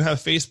 I mean, you have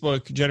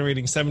Facebook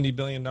generating $70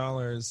 billion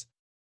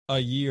a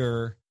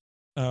year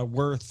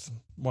worth,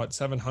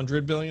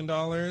 $700 billion,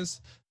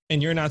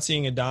 and you're not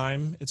seeing a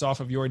dime. It's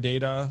off of your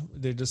data.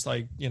 They're just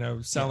like,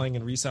 selling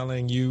and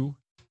reselling you.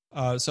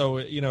 So,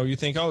 you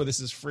think, oh, this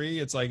is free.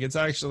 It's like, it's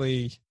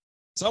actually,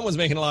 someone's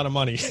making a lot of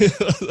money.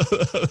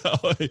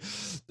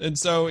 And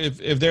so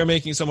if they're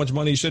making so much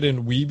money,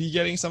 shouldn't we be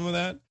getting some of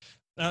that?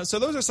 So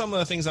those are some of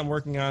the things I'm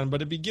working on,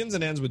 but it begins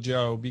and ends with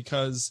Joe,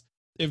 because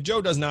if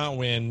Joe does not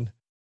win,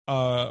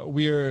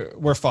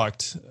 we're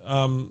fucked.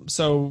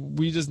 So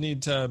we just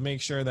need to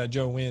make sure that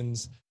Joe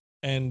wins,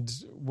 and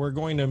we're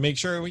going to make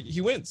sure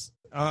he wins.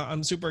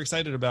 I'm super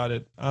excited about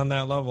it on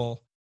that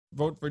level.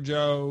 Vote for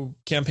Joe,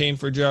 campaign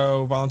for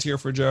Joe, volunteer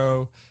for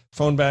Joe,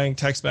 phone bank,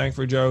 text bank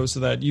for Joe, so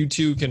that you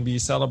too can be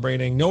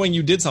celebrating, knowing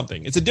you did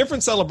something. It's a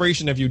different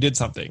celebration if you did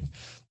something.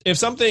 If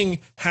something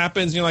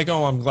happens and you're like,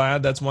 oh, I'm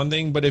glad, that's one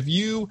thing. But if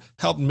you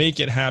helped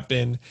make it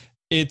happen,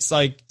 it's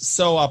like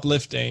so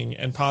uplifting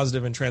and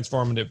positive and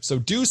transformative. So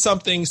do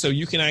something so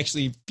you can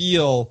actually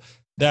feel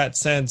that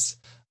sense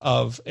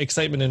of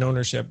excitement and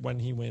ownership when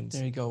he wins.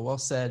 There you go. Well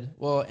said.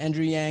 Well,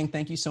 Andrew Yang,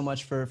 thank you so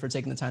much for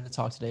taking the time to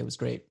talk today. It was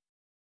great.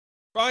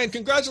 Brian,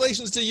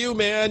 congratulations to you,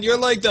 man. You're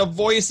like the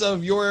voice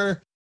of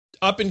your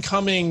up and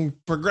coming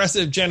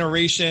progressive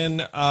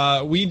generation.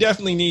 We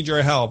definitely need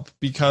your help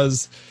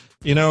because,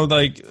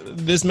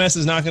 this mess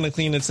is not going to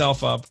clean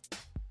itself up.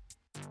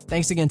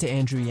 Thanks again to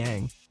Andrew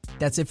Yang.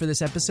 That's it for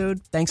this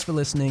episode. Thanks for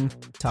listening.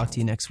 Talk to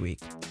you next week.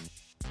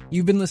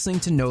 You've been listening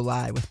to No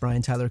Lie with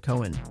Brian Tyler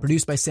Cohen,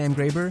 produced by Sam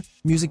Graber,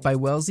 music by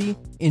Wellesley,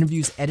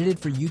 interviews edited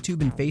for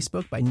YouTube and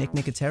Facebook by Nick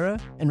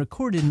Nicotera, and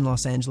recorded in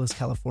Los Angeles,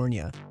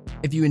 California.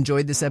 If you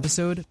enjoyed this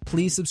episode,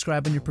 please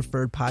subscribe on your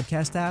preferred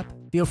podcast app.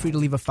 Feel free to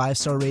leave a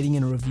 5-star rating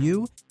and a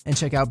review, and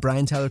check out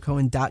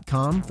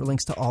briantylercohen.com for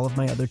links to all of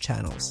my other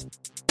channels.